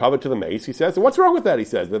to show cover to the mace. He says, and what's wrong with that? He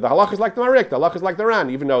says, the halach is like the Marik, the halach is like the Ran,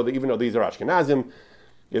 even though these are Ashkenazim,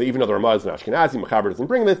 even though the Ramah is an Ashkenazi, Mechaber doesn't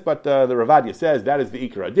bring this, but the Rav Avadia says that is the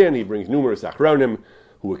Ikar Adin. He brings numerous Achronim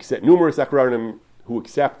who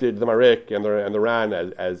accepted the Marik and the Ran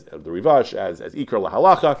as the Rivash as Ikar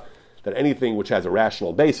LaHalacha, that anything which has a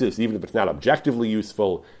rational basis, even if it's not objectively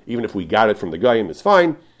useful, even if we got it from the Goyim, is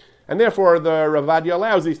fine. And therefore, the Ravadia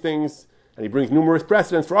allows these things, and he brings numerous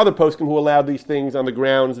precedents for other poskim who allowed these things on the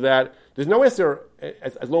grounds that there's no Isser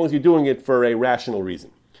as long as you're doing it for a rational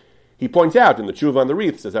reason. He points out in the Tshuva on the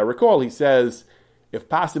Wreaths, as I recall, he says, if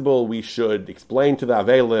possible, we should explain to the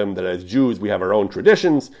Avelim that as Jews we have our own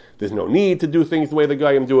traditions. There's no need to do things the way the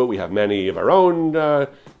Goyim do it. We have many of our own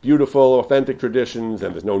beautiful, authentic traditions,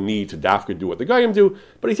 and there's no need to dafka do what the Goyim do.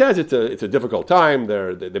 But he says it's a difficult time.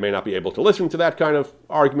 They may not be able to listen to that kind of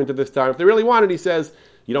argument at this time. If they really want it, he says,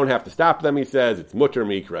 you don't have to stop them. He says it's mutter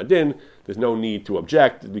mikra din. There's no need to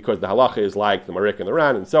object because the halacha is like the Marik and the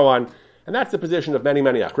Ran and so on. And that's the position of many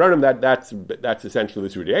Achronim. That's essentially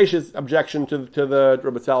the Sudiyash's objection to the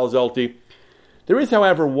Rabbi Tzal Zolti. There is,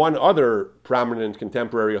 however, one other prominent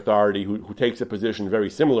contemporary authority who takes a position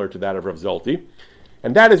very similar to that of Rav Zolti,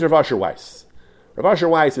 and that is Rav Asher Weiss. Rav Asher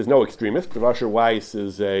Weiss is no extremist. Rav Asher Weiss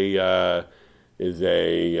is a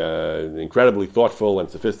incredibly thoughtful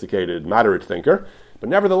and sophisticated, moderate thinker. But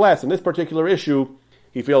nevertheless, in this particular issue,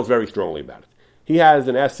 he feels very strongly about it. He has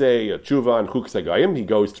an essay, a tshuva on Chuk Sagayim. He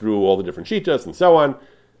goes through all the different shitas and so on.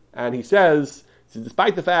 And he says,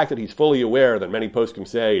 despite the fact that he's fully aware that many poskim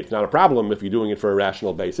say it's not a problem if you're doing it for a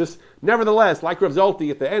rational basis, nevertheless, like Rav Zolti,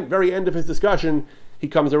 at the very end of his discussion, he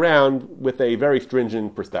comes around with a very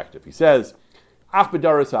stringent perspective. He says, Af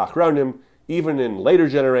b'daras ha'achronim, even in later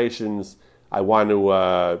generations, I want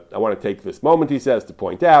to take this moment, he says, to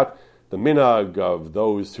point out the minhag of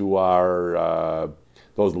those who are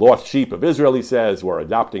those lost sheep of Israel, he says, who are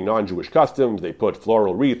adopting non-Jewish customs. They put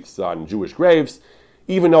floral wreaths on Jewish graves.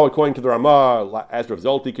 Even though, according to the Ramah, as Rav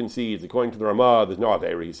Zolti concedes, according to the Ramah, there's no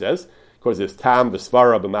Aveira, he says, because there's Tam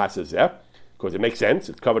v'Svara b'Masazeh, because it makes sense,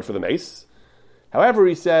 it's covered for the mace. However,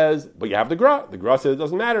 he says, but you have the Gra. The Gra says it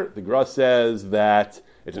doesn't matter. The Gra says that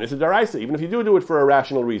it's an Issa Daraisa, even if you do it for a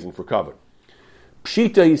rational reason, for cover.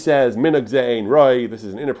 Pshita, he says, minhag ze'ein roi, this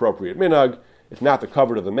is an inappropriate minhag. It's not the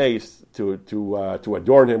cover of the mace to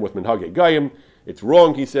adorn him with minhagei goyim. It's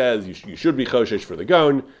wrong, he says. You should be choshesh for the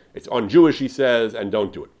gon. It's un-Jewish, he says, and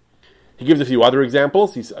don't do it. He gives a few other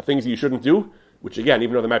examples, things you shouldn't do, which again,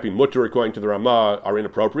 even though they might be mutter according to the Ramah, are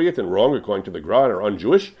inappropriate and wrong according to the Gra and are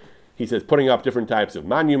un-Jewish. He says putting up different types of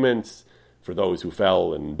monuments for those who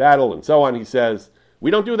fell in battle and so on. He says we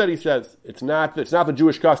don't do that. He says it's not the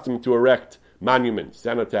Jewish custom to erect monuments,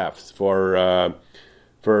 cenotaphs for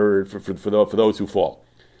those who fall.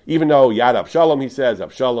 Even though Yad Avshalom, he says,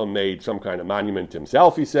 Avshalom made some kind of monument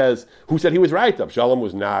himself, he says, who said he was right? Avshalom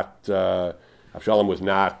was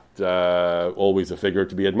not always a figure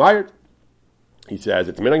to be admired. He says,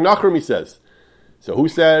 it's Minhag Nachrim, he says. So who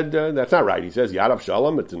said that's not right? He says, Yad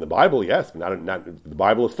Avshalom, it's in the Bible, yes, but not the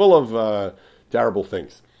Bible is full of terrible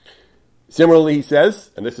things. Similarly, he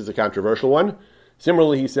says, and this is a controversial one,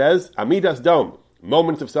 he says, Amidas Dom,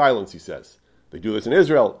 moments of silence, he says. They do this in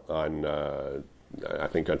Israel on, I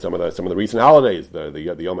think, on some of the recent holidays, the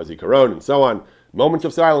Yom HaZikaron and so on. Moments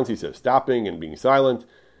of silence, he says, stopping and being silent.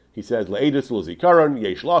 He says, Le'edus l'Zikaron,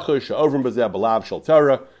 yesh lachush, ha'ovrim b'zeh b'lav shel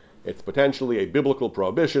Torah. It's potentially a biblical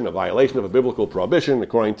prohibition, a violation of a biblical prohibition,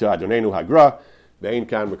 according to Adonenu Hagra, ve'ein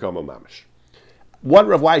kan mekomo mamash. What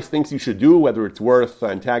Rav Weiss thinks you should do, whether it's worth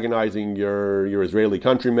antagonizing your Israeli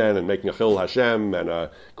countrymen and making a chil Hashem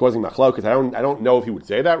and causing machlokas, I don't know if he would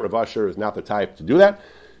say that. Rav Asher is not the type to do that.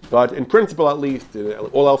 But in principle, at least,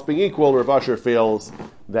 all else being equal, Rav Asher feels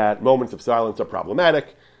that moments of silence are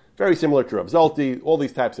problematic. Very similar to Rav Zolti. All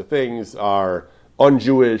these types of things are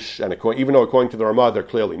un-Jewish, and even though according to the Ramah they're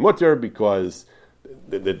clearly mutter, because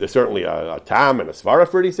there's certainly a tam and a svara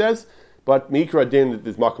for it, he says. But mikra din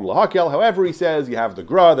is makom lahakel. However, he says you have the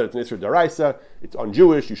gra that it's an isra daraisa. It's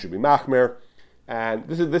un-Jewish. You should be machmer, and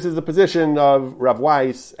this is the position of Rav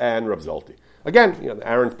Weiss and Rav Zolti. Again,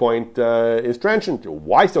 Aaron's point is trenchant.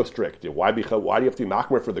 Why so strict? Why do you have to be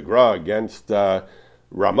machmer for the gra against Ramah,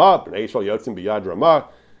 Bnei Yisrael Yotzim biyad Ramah,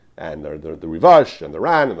 and the Rivash and the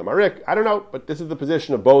Ran and the Marik? I don't know, but this is the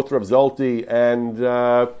position of both Rav Zolti and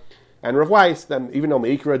Rav Weiss. Then, even though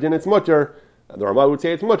meikra din it's mutter, the Ramah would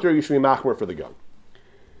say it's mutter, you should be machmer for the gun.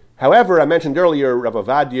 However, I mentioned earlier, Rav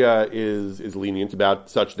Avadia is lenient about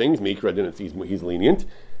such things. Mikra din he's lenient,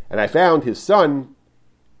 and I found his son.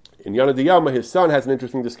 In Yonah D'Yama, his son has an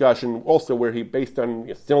interesting discussion also where he, based on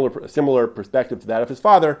a similar perspective to that of his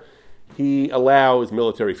father, he allows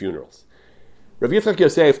military funerals. Rav Yitzchak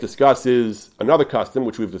Yosef discusses another custom,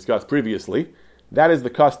 which we've discussed previously. That is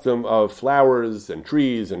the custom of flowers and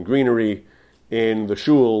trees and greenery in the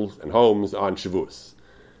shuls and homes on Shavuos.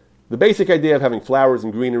 The basic idea of having flowers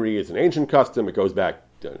and greenery is an ancient custom. It goes back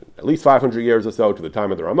at least 500 years or so to the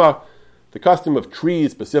time of the Ramah. The custom of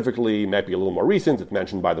trees specifically might be a little more recent. It's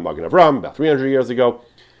mentioned by the Magen Avram about 300 years ago.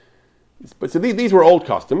 But so these were old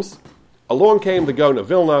customs. Along came the Gaon of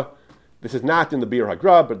Vilna. This is not in the Bir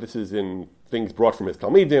HaGra, but this is in things brought from his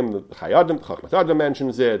Talmidim. The Chachmas Adam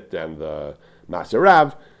mentions it, and the Maser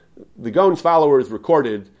Rav. The Gaon's followers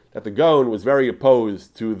recorded that the Gaon was very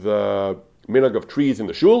opposed to the minhag of trees in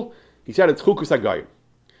the shul. He said it's Chukas HaGayim.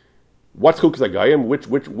 What's Chukas HaGayim?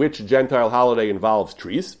 Which Gentile holiday involves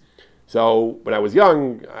trees? So when I was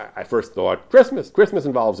young, I first thought Christmas. Christmas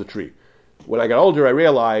involves a tree. When I got older, I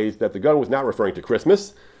realized that the Gaon was not referring to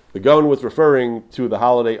Christmas. The Gaon was referring to the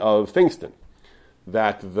holiday of Pfingston,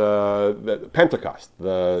 that the Pentecost.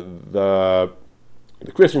 The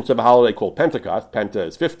Christians have a holiday called Pentecost. Penta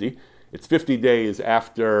is 50. It's 50 days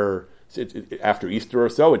after Easter or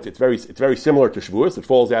so. It's very similar to Shavuos. It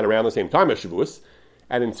falls out around the same time as Shavuos.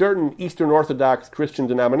 And in certain Eastern Orthodox Christian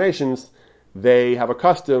denominations, they have a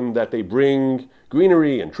custom that they bring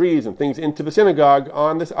greenery and trees and things into the synagogue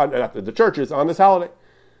the churches on this holiday.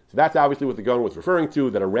 So that's obviously what the Gaon was referring to,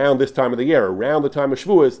 that around this time of the year, around the time of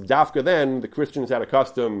Shavuos, Dafka then, the Christians had a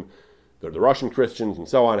custom, the Russian Christians and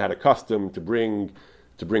so on had a custom to bring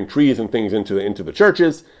trees and things into the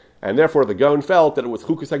churches, and therefore the Gaon felt that it was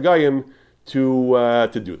Chukas HaGayim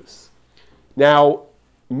to do this. Now,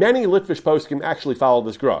 many Litvish poskim actually followed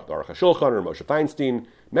this gra. The Aruch HaShulchan or Moshe Feinstein,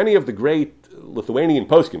 many of the great Lithuanian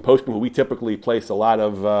poskim who we typically place a lot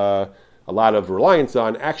of reliance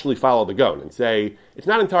on, actually follow the Gaon and say it's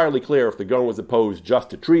not entirely clear if the Gaon was opposed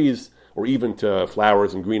just to trees or even to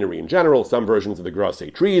flowers and greenery in general. Some versions of the gra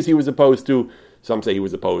say trees he was opposed to. Some say he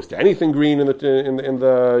was opposed to anything green anything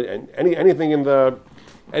in the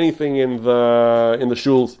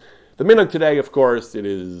shuls. The minhag today, of course, it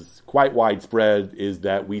is quite widespread, is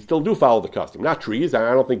that we still do follow the custom. Not trees.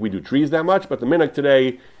 I don't think we do trees that much, but the minhag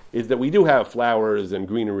today is that we do have flowers and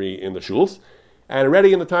greenery in the shuls. And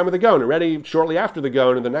already in the time of the Gaon, already shortly after the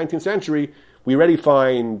Gaon in the 19th century, we already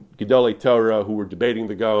find Gedolei Torah who were debating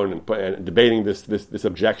the Gaon and debating this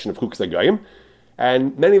objection of Chukas HaGayim.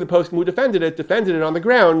 And many of the poskim who defended it on the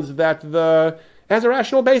grounds that it has a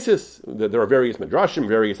rational basis. That there are various midrashim,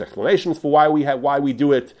 various explanations for why we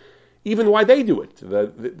do it, even why they do it.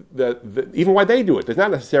 Even why they do it. There's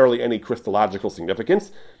not necessarily any Christological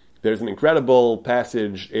significance. There's an incredible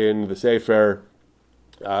passage in the Sefer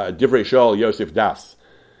Divrei Shaul Yosef Das,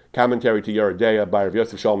 commentary to Yoreh Deah by Rav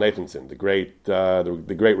Yosef Shaul Nathanson, the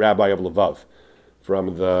great rabbi of Lvov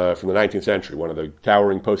from the 19th century, one of the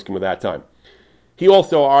towering poskim of that time. He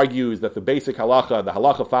also argues that the basic the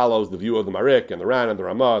halacha follows the view of the Marik and the Ran and the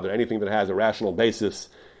Ramah, that anything that has a rational basis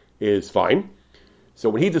is fine. So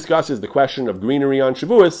when he discusses the question of greenery on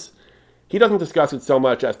Shavuos, he doesn't discuss it so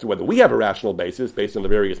much as to whether we have a rational basis based on the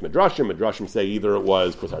various midrashim. Midrashim say either it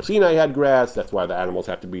was because Har Sinai had grass, that's why the animals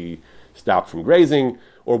have to be stopped from grazing,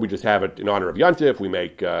 or we just have it in honor of Yontif.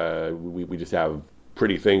 We just have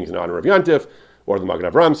pretty things in honor of Yontif. Or the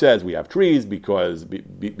Magen Avram says we have trees because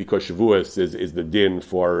Shavuos is the din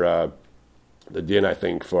for I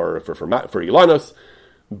think for Ilanos.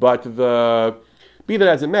 But be that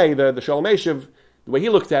as it may, the Shalom Eshiv, the way he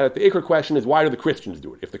looks at it, the Iker question is, why do the Christians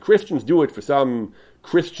do it? If the Christians do it for some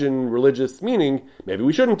Christian religious meaning, maybe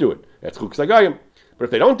we shouldn't do it. That's Chukas HaGayim. But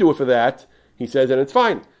if they don't do it for that, he says, then it's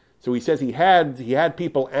fine. So he says he had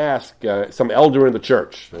people ask some elder in the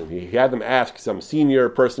church, and he had them ask some senior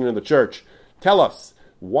person in the church, tell us,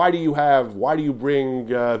 why do you bring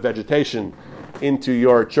vegetation into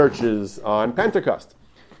your churches on Pentecost?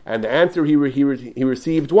 And the answer he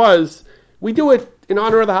received was, we do it in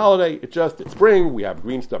honor of the holiday. It's spring. We have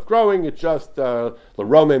green stuff growing. It's just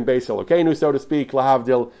l'romen beis Elokeinu, so to speak,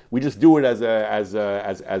 lahavdil. We just do it as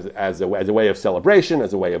a way of celebration,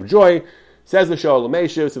 as a way of joy. Says the Shalom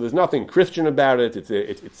Eshiv. So there's nothing Christian about it.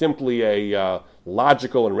 It's simply a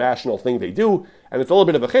logical and rational thing they do, and it's a little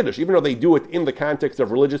bit of a chiddush. Even though they do it in the context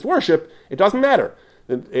of religious worship, it doesn't matter.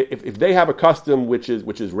 If they have a custom which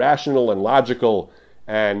is rational and logical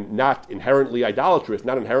and not inherently idolatrous,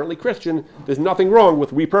 not inherently Christian, there's nothing wrong with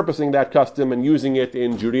repurposing that custom and using it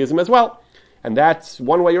in Judaism as well. And that's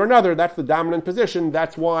one way or another, that's the dominant position.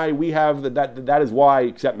 That's why we have that is why,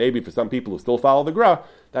 except maybe for some people who still follow the Gra,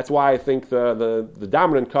 that's why I think the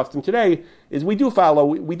dominant custom today is we do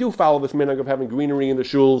follow this minhag of having greenery in the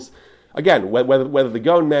shuls. Again, whether the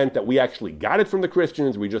Gaon meant that we actually got it from the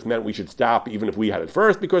Christians, we just meant we should stop even if we had it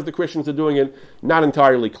first because the Christians are doing it, not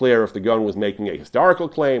entirely clear if the Gaon was making a historical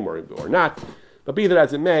claim or not. But be that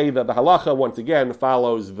as it may, the halacha once again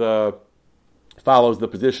follows the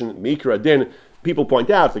position Mikra Din People point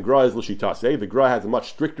out the Gra is l'shitase. The Gra has a much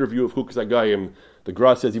stricter view of Chukas HaGoyim. The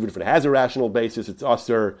Gra says even if it has a rational basis, it's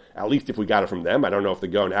usher, at least if we got it from them. I don't know if the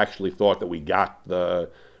Gaon actually thought that we got the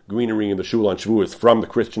greenery in the Shul on Shavuos from the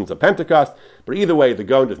Christians of Pentecost. But either way, the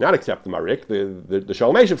Gaon does not accept the Marik. The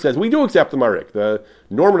Shalom Eshev says we do accept the Marik. The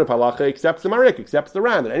normative halacha accepts the Marik, accepts the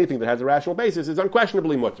Ran, that anything that has a rational basis is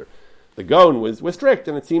unquestionably mutter. The Gaon was strict,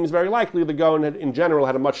 and it seems very likely the Gaon in general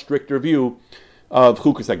had a much stricter view of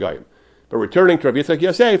Chukas HaGoyim. But returning to Rav Yitzchak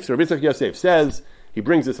Yosef, so Rav Yitzchak Yosef says, he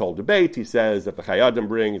brings this whole debate. He says that the Chayadim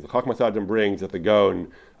brings, the Chachmas Adam brings, that the Gaon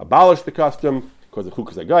abolished the custom because of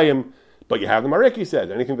Chukas HaGoyim. But you have the Marik, he says.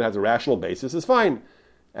 Anything that has a rational basis is fine.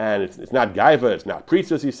 And it's not Gaiva, it's not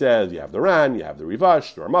Pritzos, he says. You have the Ran, you have the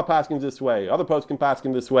Rivash, the Ramah paskins this way, other posts can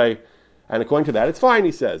paskin this way. And according to that, it's fine,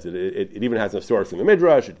 he says. It even has a source in the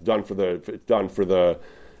Midrash. It's done for the.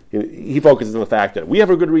 He focuses on the fact that we have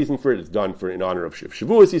a good reason for it. It's done in honor of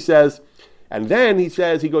Shavuos, he says. And then he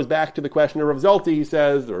says, he goes back to the question of Rav Zolti, he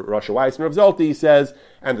says, or Rosh Weiss and Rav Zolti, he says,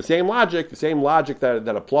 and the same logic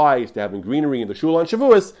that applies to having greenery in the Shul on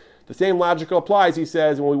Shavuos, the same logic applies, he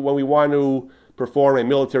says, when we want to perform a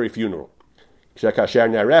military funeral. He says,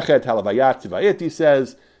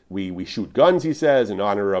 we shoot guns, he says, in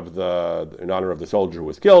honor of the soldier who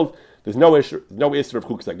was killed. There's no issue of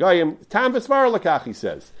Chukas HaGoyim. Tam v'svar lakach, he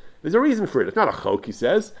says. There's a reason for it. It's not a chok, he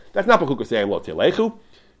says. That's not b'chukas hayim lo telechu.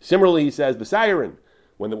 Similarly, he says the siren,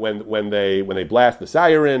 when they blast the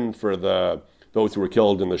siren for those who were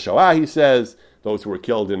killed in the Shoah, he says, those who were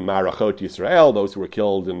killed in Marachot Yisrael, those who were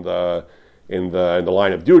killed in the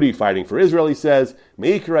line of duty fighting for Israel, he says,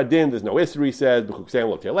 Meikar Adin, there's no Isra, he says, B'chuksem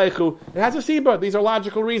lo telechu. It has a siba. These are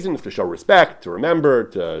logical reasons to show respect, to remember,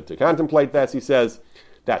 to contemplate this, he says.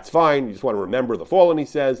 That's fine. You just want to remember the fallen, he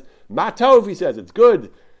says. Matov, he says, it's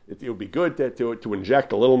good. It would be good to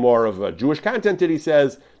inject a little more of Jewish content, he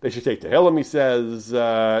says. They should say Tehillim, he says.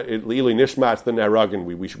 Le'ili Nishmat, the Neragin.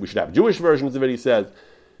 We should have Jewish versions of it, he says.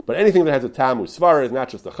 But anything that has a Tamu Svara is not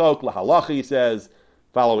just a Chok. Lahalacha, he says,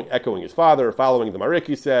 echoing his father, following the Marik,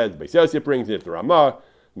 he says. Beis Yosef brings it, the Ramah,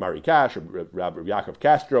 Marikash, or Rabbi Yaakov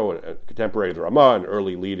Castro, a contemporary of the Ramah, an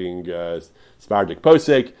early leading Sephardic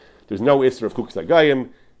posek. There's no Isra of Chukas HaGoyim.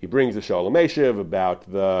 He brings the Shalom Eshev about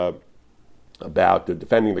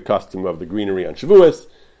defending the custom of the greenery on Shavuos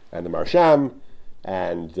and the Marsham.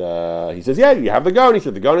 And he says, yeah, you have the Gaon. He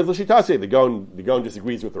said, the Gaon is l'shitase. The Gaon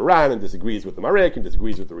disagrees with the Ran and disagrees with the Marik and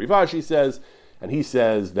disagrees with the Rivash, he says. And he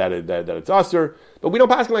says that it's Aser. But we don't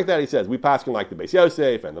paskin like that, he says. We paskin like the Beis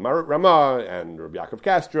Yosef and the Ramah and Rabbi Yaakov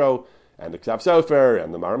Castro and the Ksav Sofer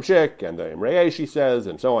and the Maram Shik and the Imrei Eish, he says,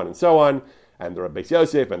 and so on and so on. And the Beis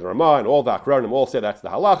Yosef and the Ramah and all the Achronim all say that's the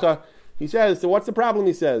halacha. He says, so what's the problem?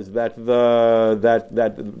 He says that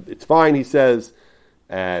it's fine, he says,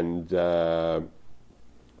 and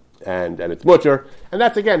it's mutter. And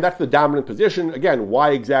that's the dominant position. Again,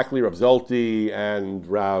 why exactly Rav Zolti and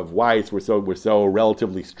Rav Weiss were so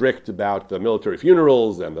relatively strict about the military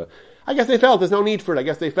funerals I guess they felt there's no need for it. I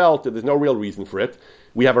guess they felt that there's no real reason for it.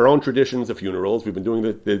 We have our own traditions of funerals. We've been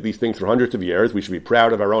doing these things for hundreds of years. We should be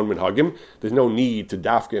proud of our own minhagim. There's no need to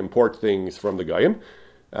dafka import things from the Goyim.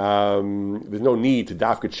 There's no need to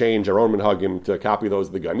dafka change our own minhagim to copy those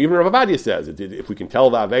of the Goyim. Even Rav Avadia says, if we can tell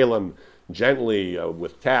the Avelim gently,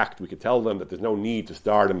 with tact, we could tell them that there's no need to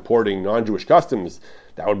start importing non-Jewish customs.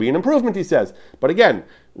 That would be an improvement, he says. But again,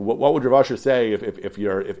 what would Rav Asher say if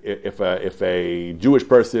a Jewish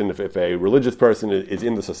person, if a religious person is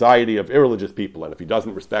in the society of irreligious people, and if he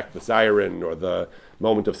doesn't respect the siren or the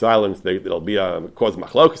moment of silence, it'll be a cause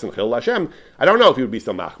machlokas and chil Hashem. I don't know if he would be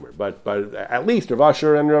so machmer, but at least Rav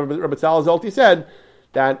Asher and Rabbi Tzal Zolti said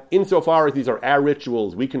that insofar as these are our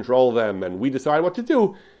rituals, we control them and we decide what to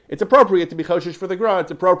do. It's appropriate to be choshesh for the Gra.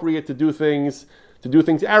 It's appropriate to do things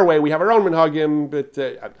our way. We have our own minhagim, but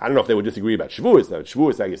I don't know if they would disagree about Shavuos.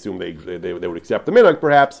 Shavuos, I assume they would accept the minhag,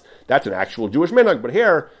 perhaps. That's an actual Jewish minhag. But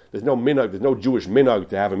here, there's no minhag, there's no Jewish minhag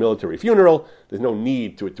to have a military funeral. There's no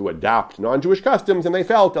need to adopt non-Jewish customs. And they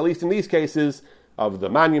felt, at least in these cases, of the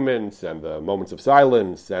monuments and the moments of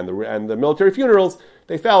silence and the military funerals,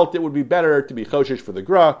 they felt it would be better to be choshesh for the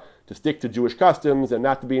Gra, to stick to Jewish customs and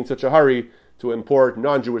not to be in such a hurry to import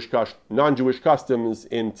non-Jewish customs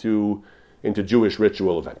into Jewish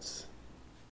ritual events.